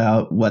questions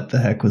about what the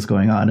heck was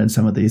going on in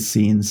some of these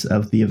scenes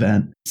of the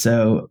event.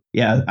 So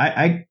yeah,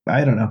 I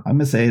don't know. I'm going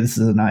to say this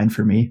is a 9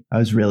 for me. I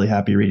was really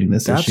happy reading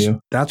this issue.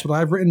 That's what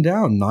I've written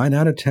down. 9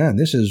 out of 10.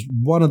 This is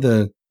one of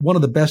the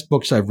best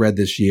books I've read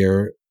this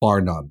year,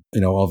 bar none.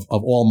 Of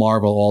all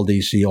Marvel, all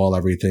DC, all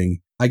everything.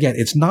 Again,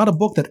 it's not a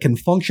book that can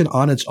function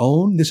on its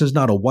own. This is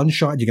not a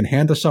one-shot you can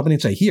hand to somebody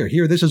and say,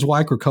 here, this is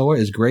why Krakoa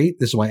is great.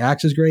 This is why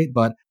Axe is great.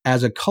 But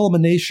as a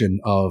culmination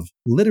of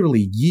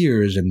literally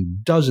years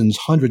and dozens,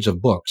 hundreds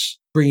of books,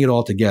 bringing it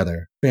all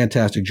together.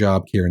 Fantastic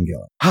job, Kieran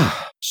Gillen.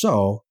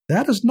 So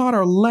that is not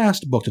our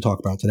last book to talk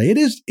about today. It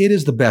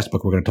is the best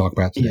book we're going to talk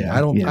about today. Yeah,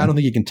 I don't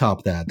think you can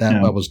top that.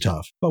 That was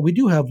tough. But we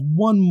do have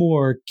one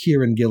more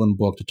Kieran Gillen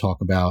book to talk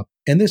about,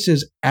 and this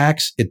is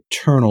Axe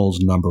Eternals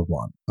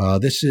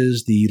 #1. This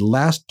is the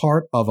last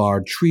part of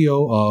our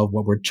trio of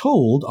what we're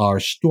told are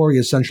story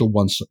essential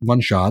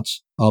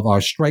one-shots of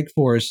our Strike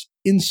Force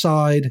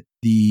inside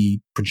the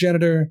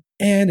Progenitor,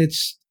 and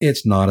it's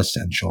not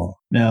essential.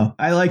 No,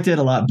 I liked it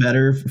a lot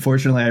better.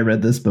 Fortunately, I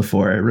read this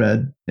before I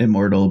read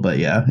Immortal, but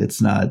yeah,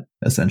 it's not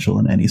essential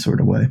in any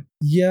sort of way.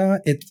 Yeah,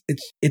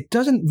 it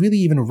doesn't really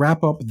even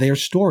wrap up their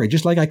story.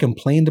 Just like I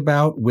complained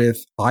about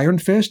with Iron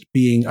Fist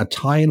being a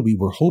tie-in we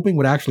were hoping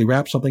would actually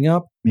wrap something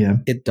up. Yeah.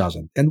 It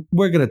doesn't. And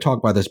we're going to talk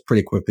about this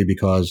pretty quickly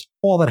because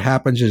all that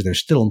happens is they're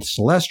still in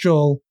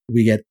Celestial.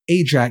 We get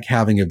Ajak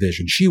having a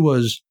vision. She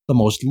was the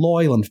most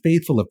loyal and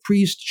faithful of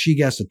priests. She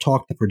gets to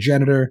talk to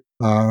Progenitor.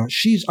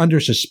 She's under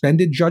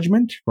suspended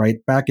judgment, right?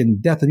 Back in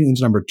Death of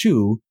Mutants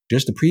 #2,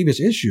 just the previous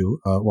issue,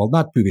 well,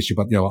 not previous issue,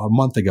 but a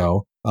month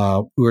ago,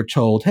 we were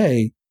told,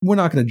 hey, we're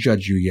not going to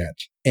judge you yet.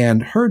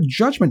 And her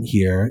judgment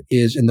here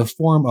is in the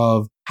form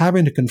of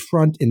having to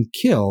confront and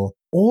kill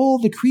all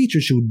the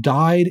creatures who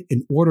died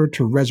in order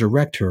to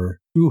resurrect her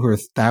through her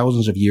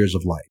thousands of years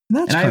of life.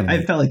 And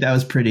I felt like that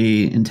was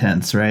pretty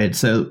intense, right?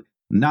 So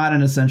not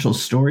an essential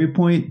story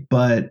point,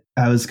 but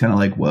I was kind of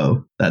like,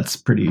 whoa, that's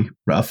pretty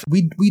rough.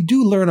 We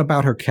do learn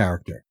about her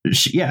character.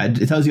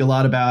 It tells you a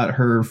lot about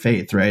her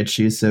faith, right?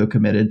 She's so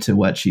committed to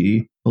what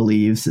she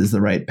believes is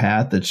the right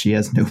path that she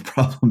has no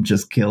problem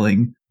just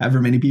killing however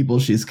many people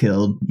she's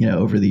killed,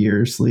 over the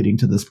years leading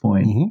to this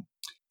point. Mm-hmm.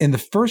 In the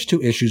first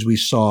 2 issues, we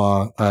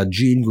saw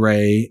Jean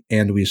Grey,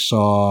 and we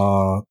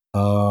saw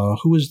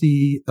who was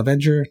the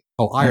Avenger?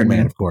 Oh, Iron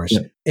Man, of course.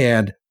 Yep.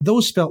 And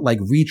those felt like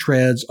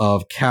retreads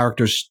of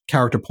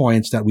character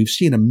points that we've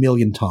seen a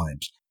million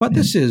times. But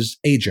this is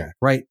Ajak,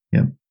 right?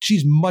 Yeah.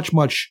 She's much,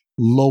 much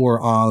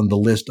lower on the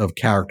list of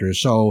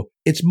characters. So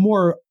it's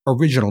more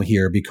original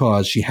here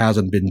because she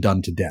hasn't been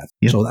done to death.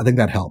 Yep. So I think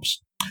that helps.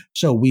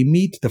 So we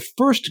meet the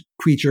first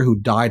creature who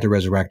died to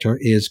resurrect her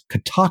is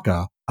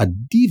Kataka, a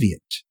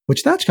deviant,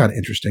 which that's kind of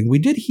interesting. We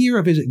did hear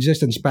of his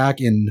existence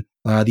back in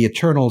the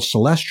Eternal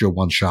Celestial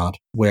one-shot,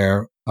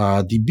 where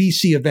the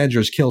BC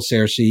Avengers kill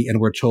Cersei, and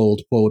we're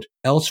told, quote,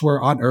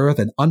 elsewhere on Earth,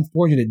 an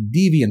unfortunate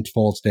deviant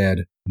falls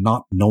dead,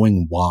 not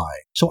knowing why.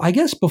 So I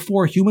guess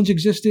before humans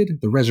existed,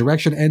 the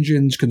resurrection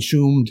engines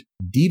consumed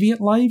deviant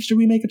lives to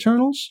remake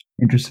Eternals?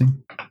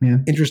 Interesting. Yeah.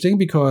 Interesting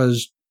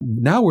because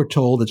now we're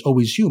told it's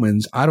always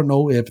humans. I don't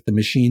know if the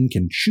machine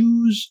can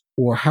choose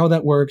or how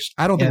that works.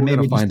 I don't think we're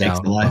going to find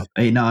out.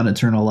 A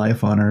non-eternal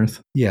life on Earth.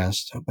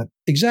 Yes, but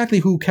exactly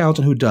who counts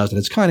and who doesn't.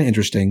 It's kind of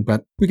interesting,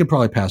 but we can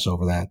probably pass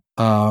over that.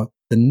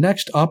 The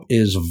next up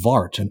is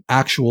Vart, an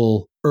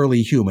actual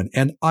early human,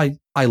 and I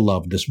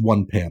loved this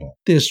one panel.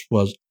 This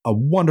was a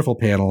wonderful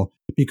panel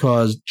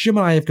because Jim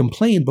and I have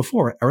complained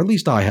before, or at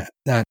least I have,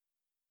 that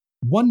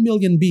 1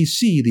 million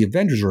BC, the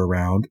Avengers are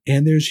around,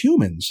 and there's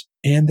humans.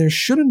 And there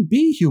shouldn't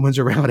be humans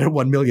around at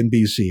 1 million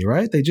BC,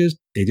 right? They just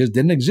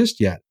didn't exist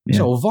yet. Yeah.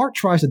 So Vart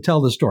tries to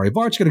tell the story.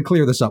 Vart's going to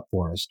clear this up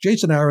for us.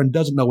 Jason Aaron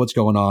doesn't know what's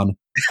going on.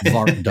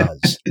 Vart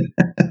does.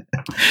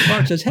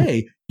 Vart says,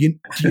 hey, do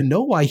you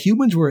know why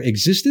humans were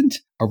existent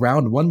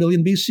around 1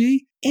 million BC?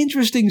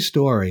 Interesting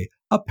story.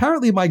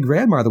 Apparently, my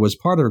grandmother was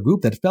part of a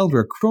group that fell into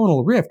a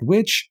chronal rift,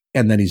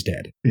 and then he's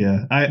dead.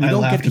 Yeah, I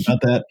laughed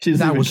about that.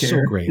 That was so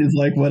great. He's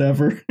like,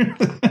 whatever.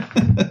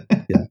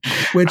 Yeah,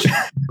 which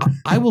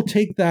I will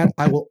take that.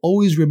 I will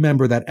always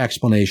remember that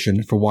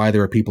explanation for why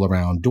there are people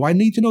around. Do I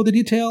need to know the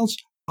details?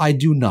 I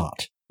do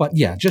not. But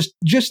yeah, just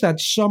that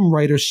some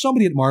writer,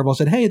 somebody at Marvel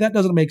said, hey, that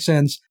doesn't make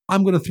sense.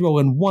 I'm going to throw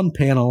in one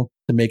panel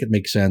to make it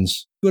make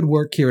sense. Good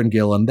work, Kieran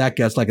Gillen. That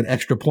gets like an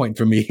extra point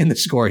for me in the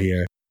score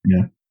here.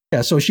 Yeah.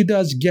 Yeah, so she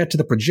does get to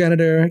the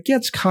Progenitor,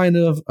 gets kind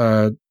of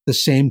the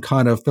same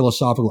kind of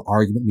philosophical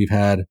argument we've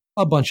had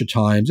a bunch of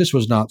times. This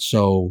was not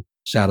so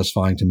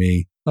satisfying to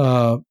me.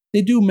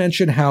 They do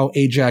mention how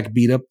Ajak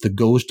beat up the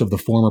ghost of the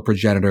former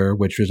Progenitor,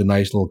 which was a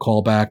nice little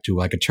callback to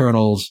like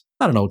Eternals,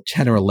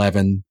 10 or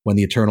 11, when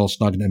the Eternals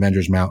snuck in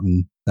Avengers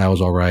Mountain. That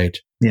was all right.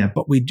 Yeah.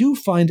 But we do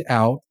find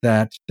out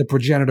that the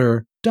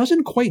Progenitor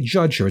doesn't quite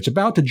judge her. It's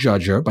about to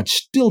judge her, but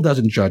still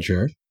doesn't judge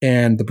her.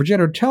 And the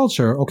Progenitor tells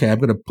her, okay, I'm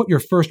going to put your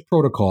first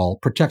protocol,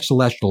 protect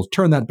Celestials,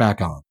 turn that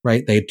back on,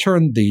 right? They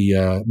turned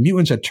the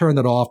mutants had turned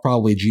that off,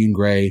 probably Jean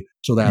Grey,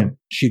 so that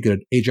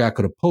Ajak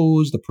could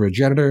oppose the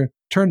Progenitor,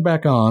 turned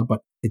back on, but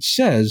it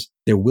says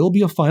there will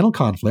be a final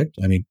conflict.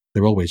 I mean,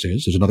 there always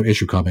is. There's another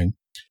issue coming.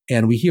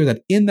 And we hear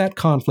that in that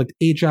conflict,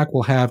 Ajak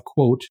will have,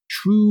 quote,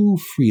 true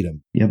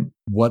freedom. Yep.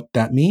 What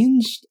that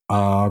means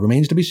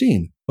remains to be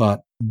seen.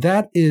 But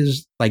that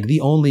is like the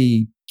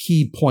only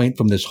key point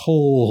from this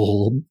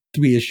whole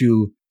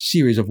 3-issue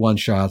series of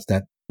one-shots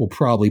that will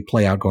probably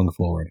play out going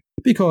forward.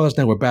 Because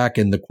now we're back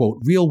in the, quote,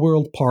 real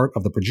world part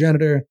of the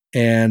Progenitor,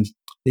 and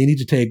they need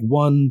to take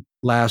one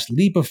last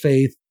leap of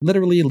faith,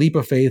 literally a leap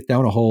of faith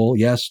down a hole.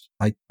 Yes,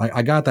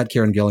 I got that,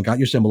 Kieran Gillen, got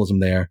your symbolism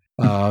there.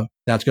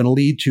 That's going to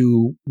lead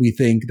to, we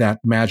think, that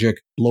magic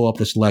blow up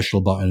the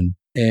celestial button.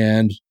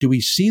 And do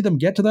we see them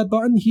get to that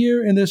button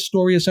here in this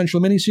Story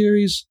Essential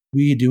miniseries?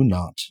 We do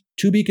not.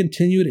 To be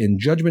continued in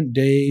Judgment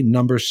Day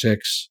number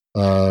 6,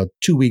 2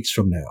 weeks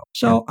from now.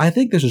 So I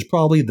think this is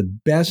probably the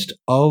best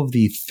of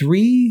the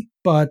 3,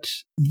 but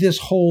this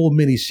whole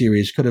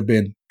miniseries could have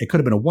been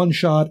a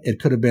one-shot. It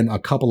could have been a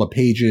couple of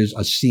pages,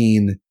 a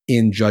scene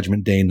in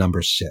Judgment Day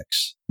number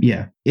 6.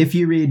 Yeah. If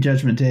you read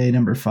Judgment Day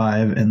number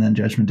 5 and then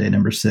Judgment Day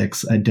number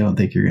 6, I don't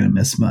think you're going to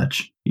miss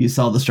much. You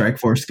saw the Strike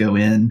Force go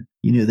in.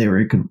 You knew they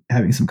were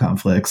having some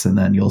conflicts, and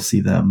then you'll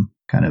see them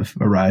kind of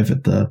arrive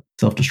at the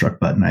self-destruct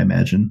button, I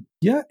imagine.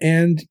 Yeah,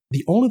 and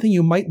the only thing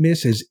you might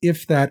miss is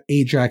if that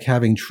Ajax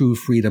having true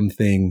freedom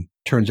thing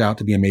turns out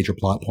to be a major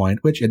plot point,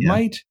 which it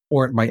might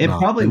or it might not. It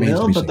probably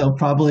will, but they'll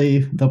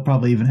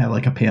probably even have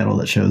like a panel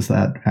that shows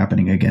that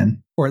happening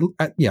again. Or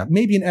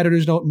maybe an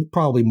editor's note,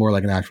 probably more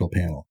like an actual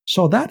panel.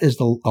 So that is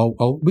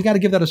we got to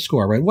give that a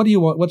score, right? What do you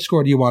want? What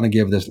score do you want to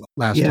give this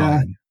last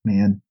time?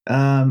 Man,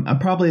 I'm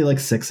probably like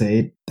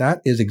 6.8.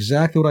 That is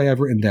exactly what I have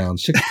written down,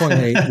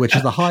 6.8, which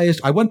is the highest.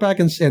 I went back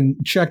and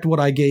checked what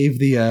I gave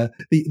the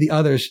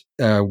other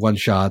one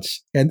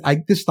shots, and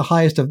this is the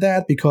highest of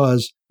that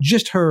because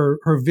just her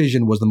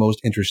vision was the most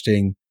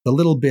interesting. The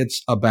little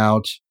bits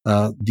about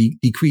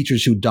the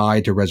creatures who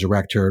died to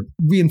resurrect her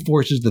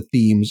reinforces the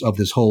themes of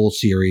this whole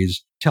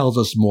series, tells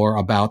us more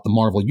about the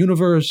Marvel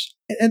Universe,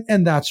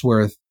 and that's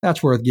worth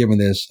giving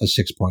this a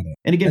 6.8.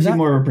 And it gives you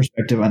more of a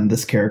perspective on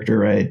this character,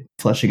 right?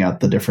 Fleshing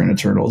out the different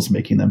Eternals,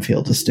 making them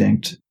feel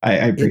distinct. I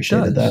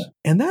appreciated that.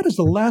 And that is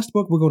the last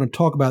book we're going to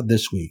talk about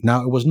this week.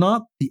 Now, these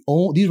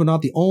were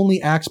not the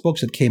only Axe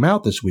books that came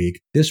out this week.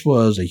 This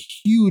was a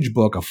huge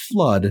book, a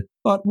flood,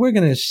 but we're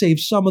going to save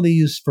some of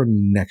these for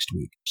next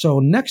week. So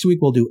next week,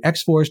 we'll do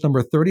X-Force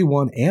number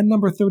 31 and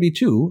number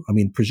 32. I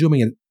mean,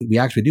 presuming we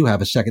actually do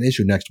have a second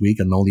issue next week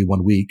and only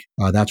 1 week.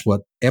 That's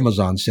what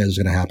Amazon says is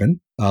going to happen.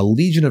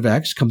 Legion of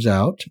X comes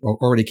out, or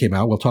already came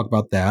out. We'll talk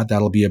about that.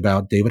 That'll be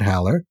about David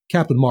Haller.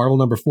 Captain Marvel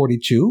number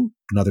 42,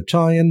 another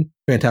tie-in.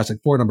 Fantastic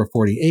Four number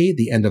 48,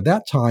 the end of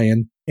that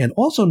tie-in. And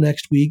also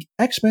next week,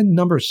 X-Men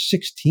number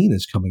 16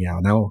 is coming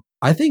out. Now,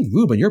 I think,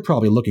 Ruben, you're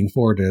probably looking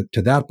forward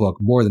to that book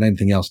more than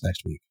anything else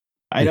next week.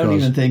 I don't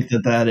even think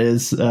that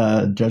is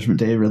Judgment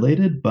Day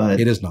related, but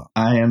it is not.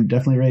 I am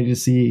definitely ready to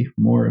see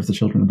more of the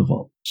Children of the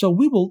Vault. So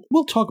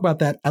we'll talk about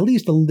that at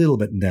least a little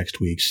bit next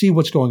week. See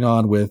what's going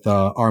on with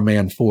our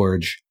man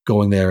Forge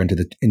going there into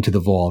the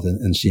vault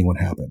and seeing what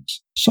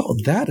happens. So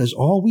that is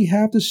all we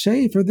have to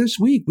say for this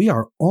week. We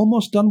are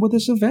almost done with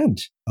this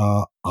event.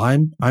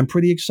 I'm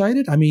pretty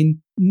excited. I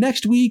mean,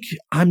 next week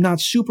I'm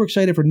not super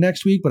excited for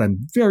next week, but I'm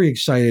very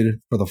excited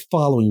for the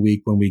following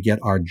week when we get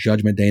our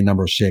Judgment Day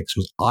number 6,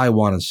 because I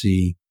want to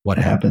see what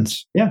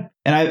happens. Yeah.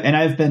 And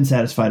I've been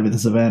satisfied with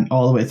this event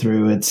all the way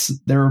through.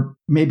 There were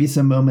maybe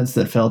some moments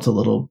that felt a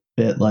little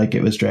bit like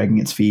it was dragging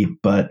its feet,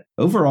 but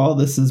overall,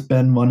 this has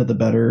been one of the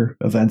better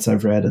events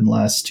I've read in the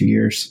last 2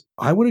 years.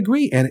 I would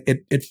agree. And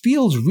it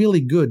feels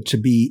really good to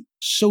be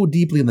so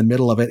deeply in the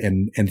middle of it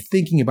and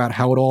thinking about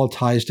how it all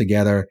ties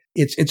together.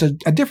 It's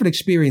a different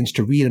experience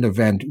to read an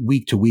event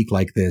week to week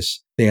like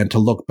this than to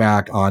look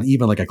back on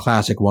even like a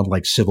classic one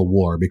like Civil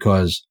War,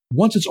 because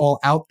once it's all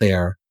out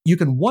there, you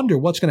can wonder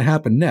what's going to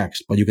happen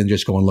next, but you can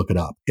just go and look it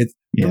up.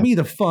 For me,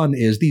 the fun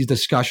is these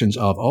discussions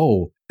of,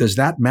 does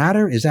that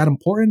matter? Is that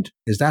important?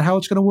 Is that how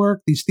it's going to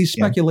work? These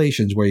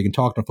speculations where you can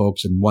talk to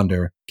folks and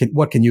wonder,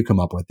 what can you come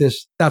up with?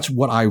 That's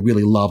what I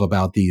really love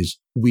about these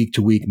week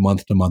to week,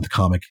 month to month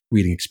comic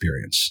reading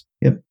experience.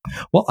 Yep.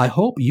 Well, I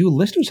hope you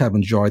listeners have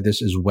enjoyed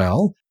this as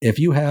well. If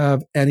you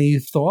have any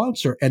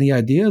thoughts or any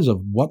ideas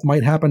of what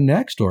might happen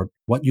next or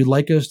what you'd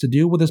like us to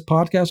do with this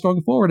podcast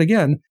going forward,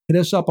 again, hit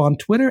us up on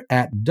Twitter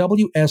at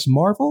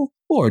WSMarvel,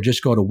 or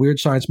just go to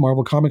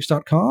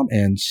WeirdScienceMarvelComics.com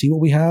and see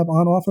what we have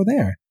on offer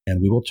there.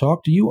 And we will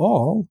talk to you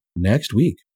all next week.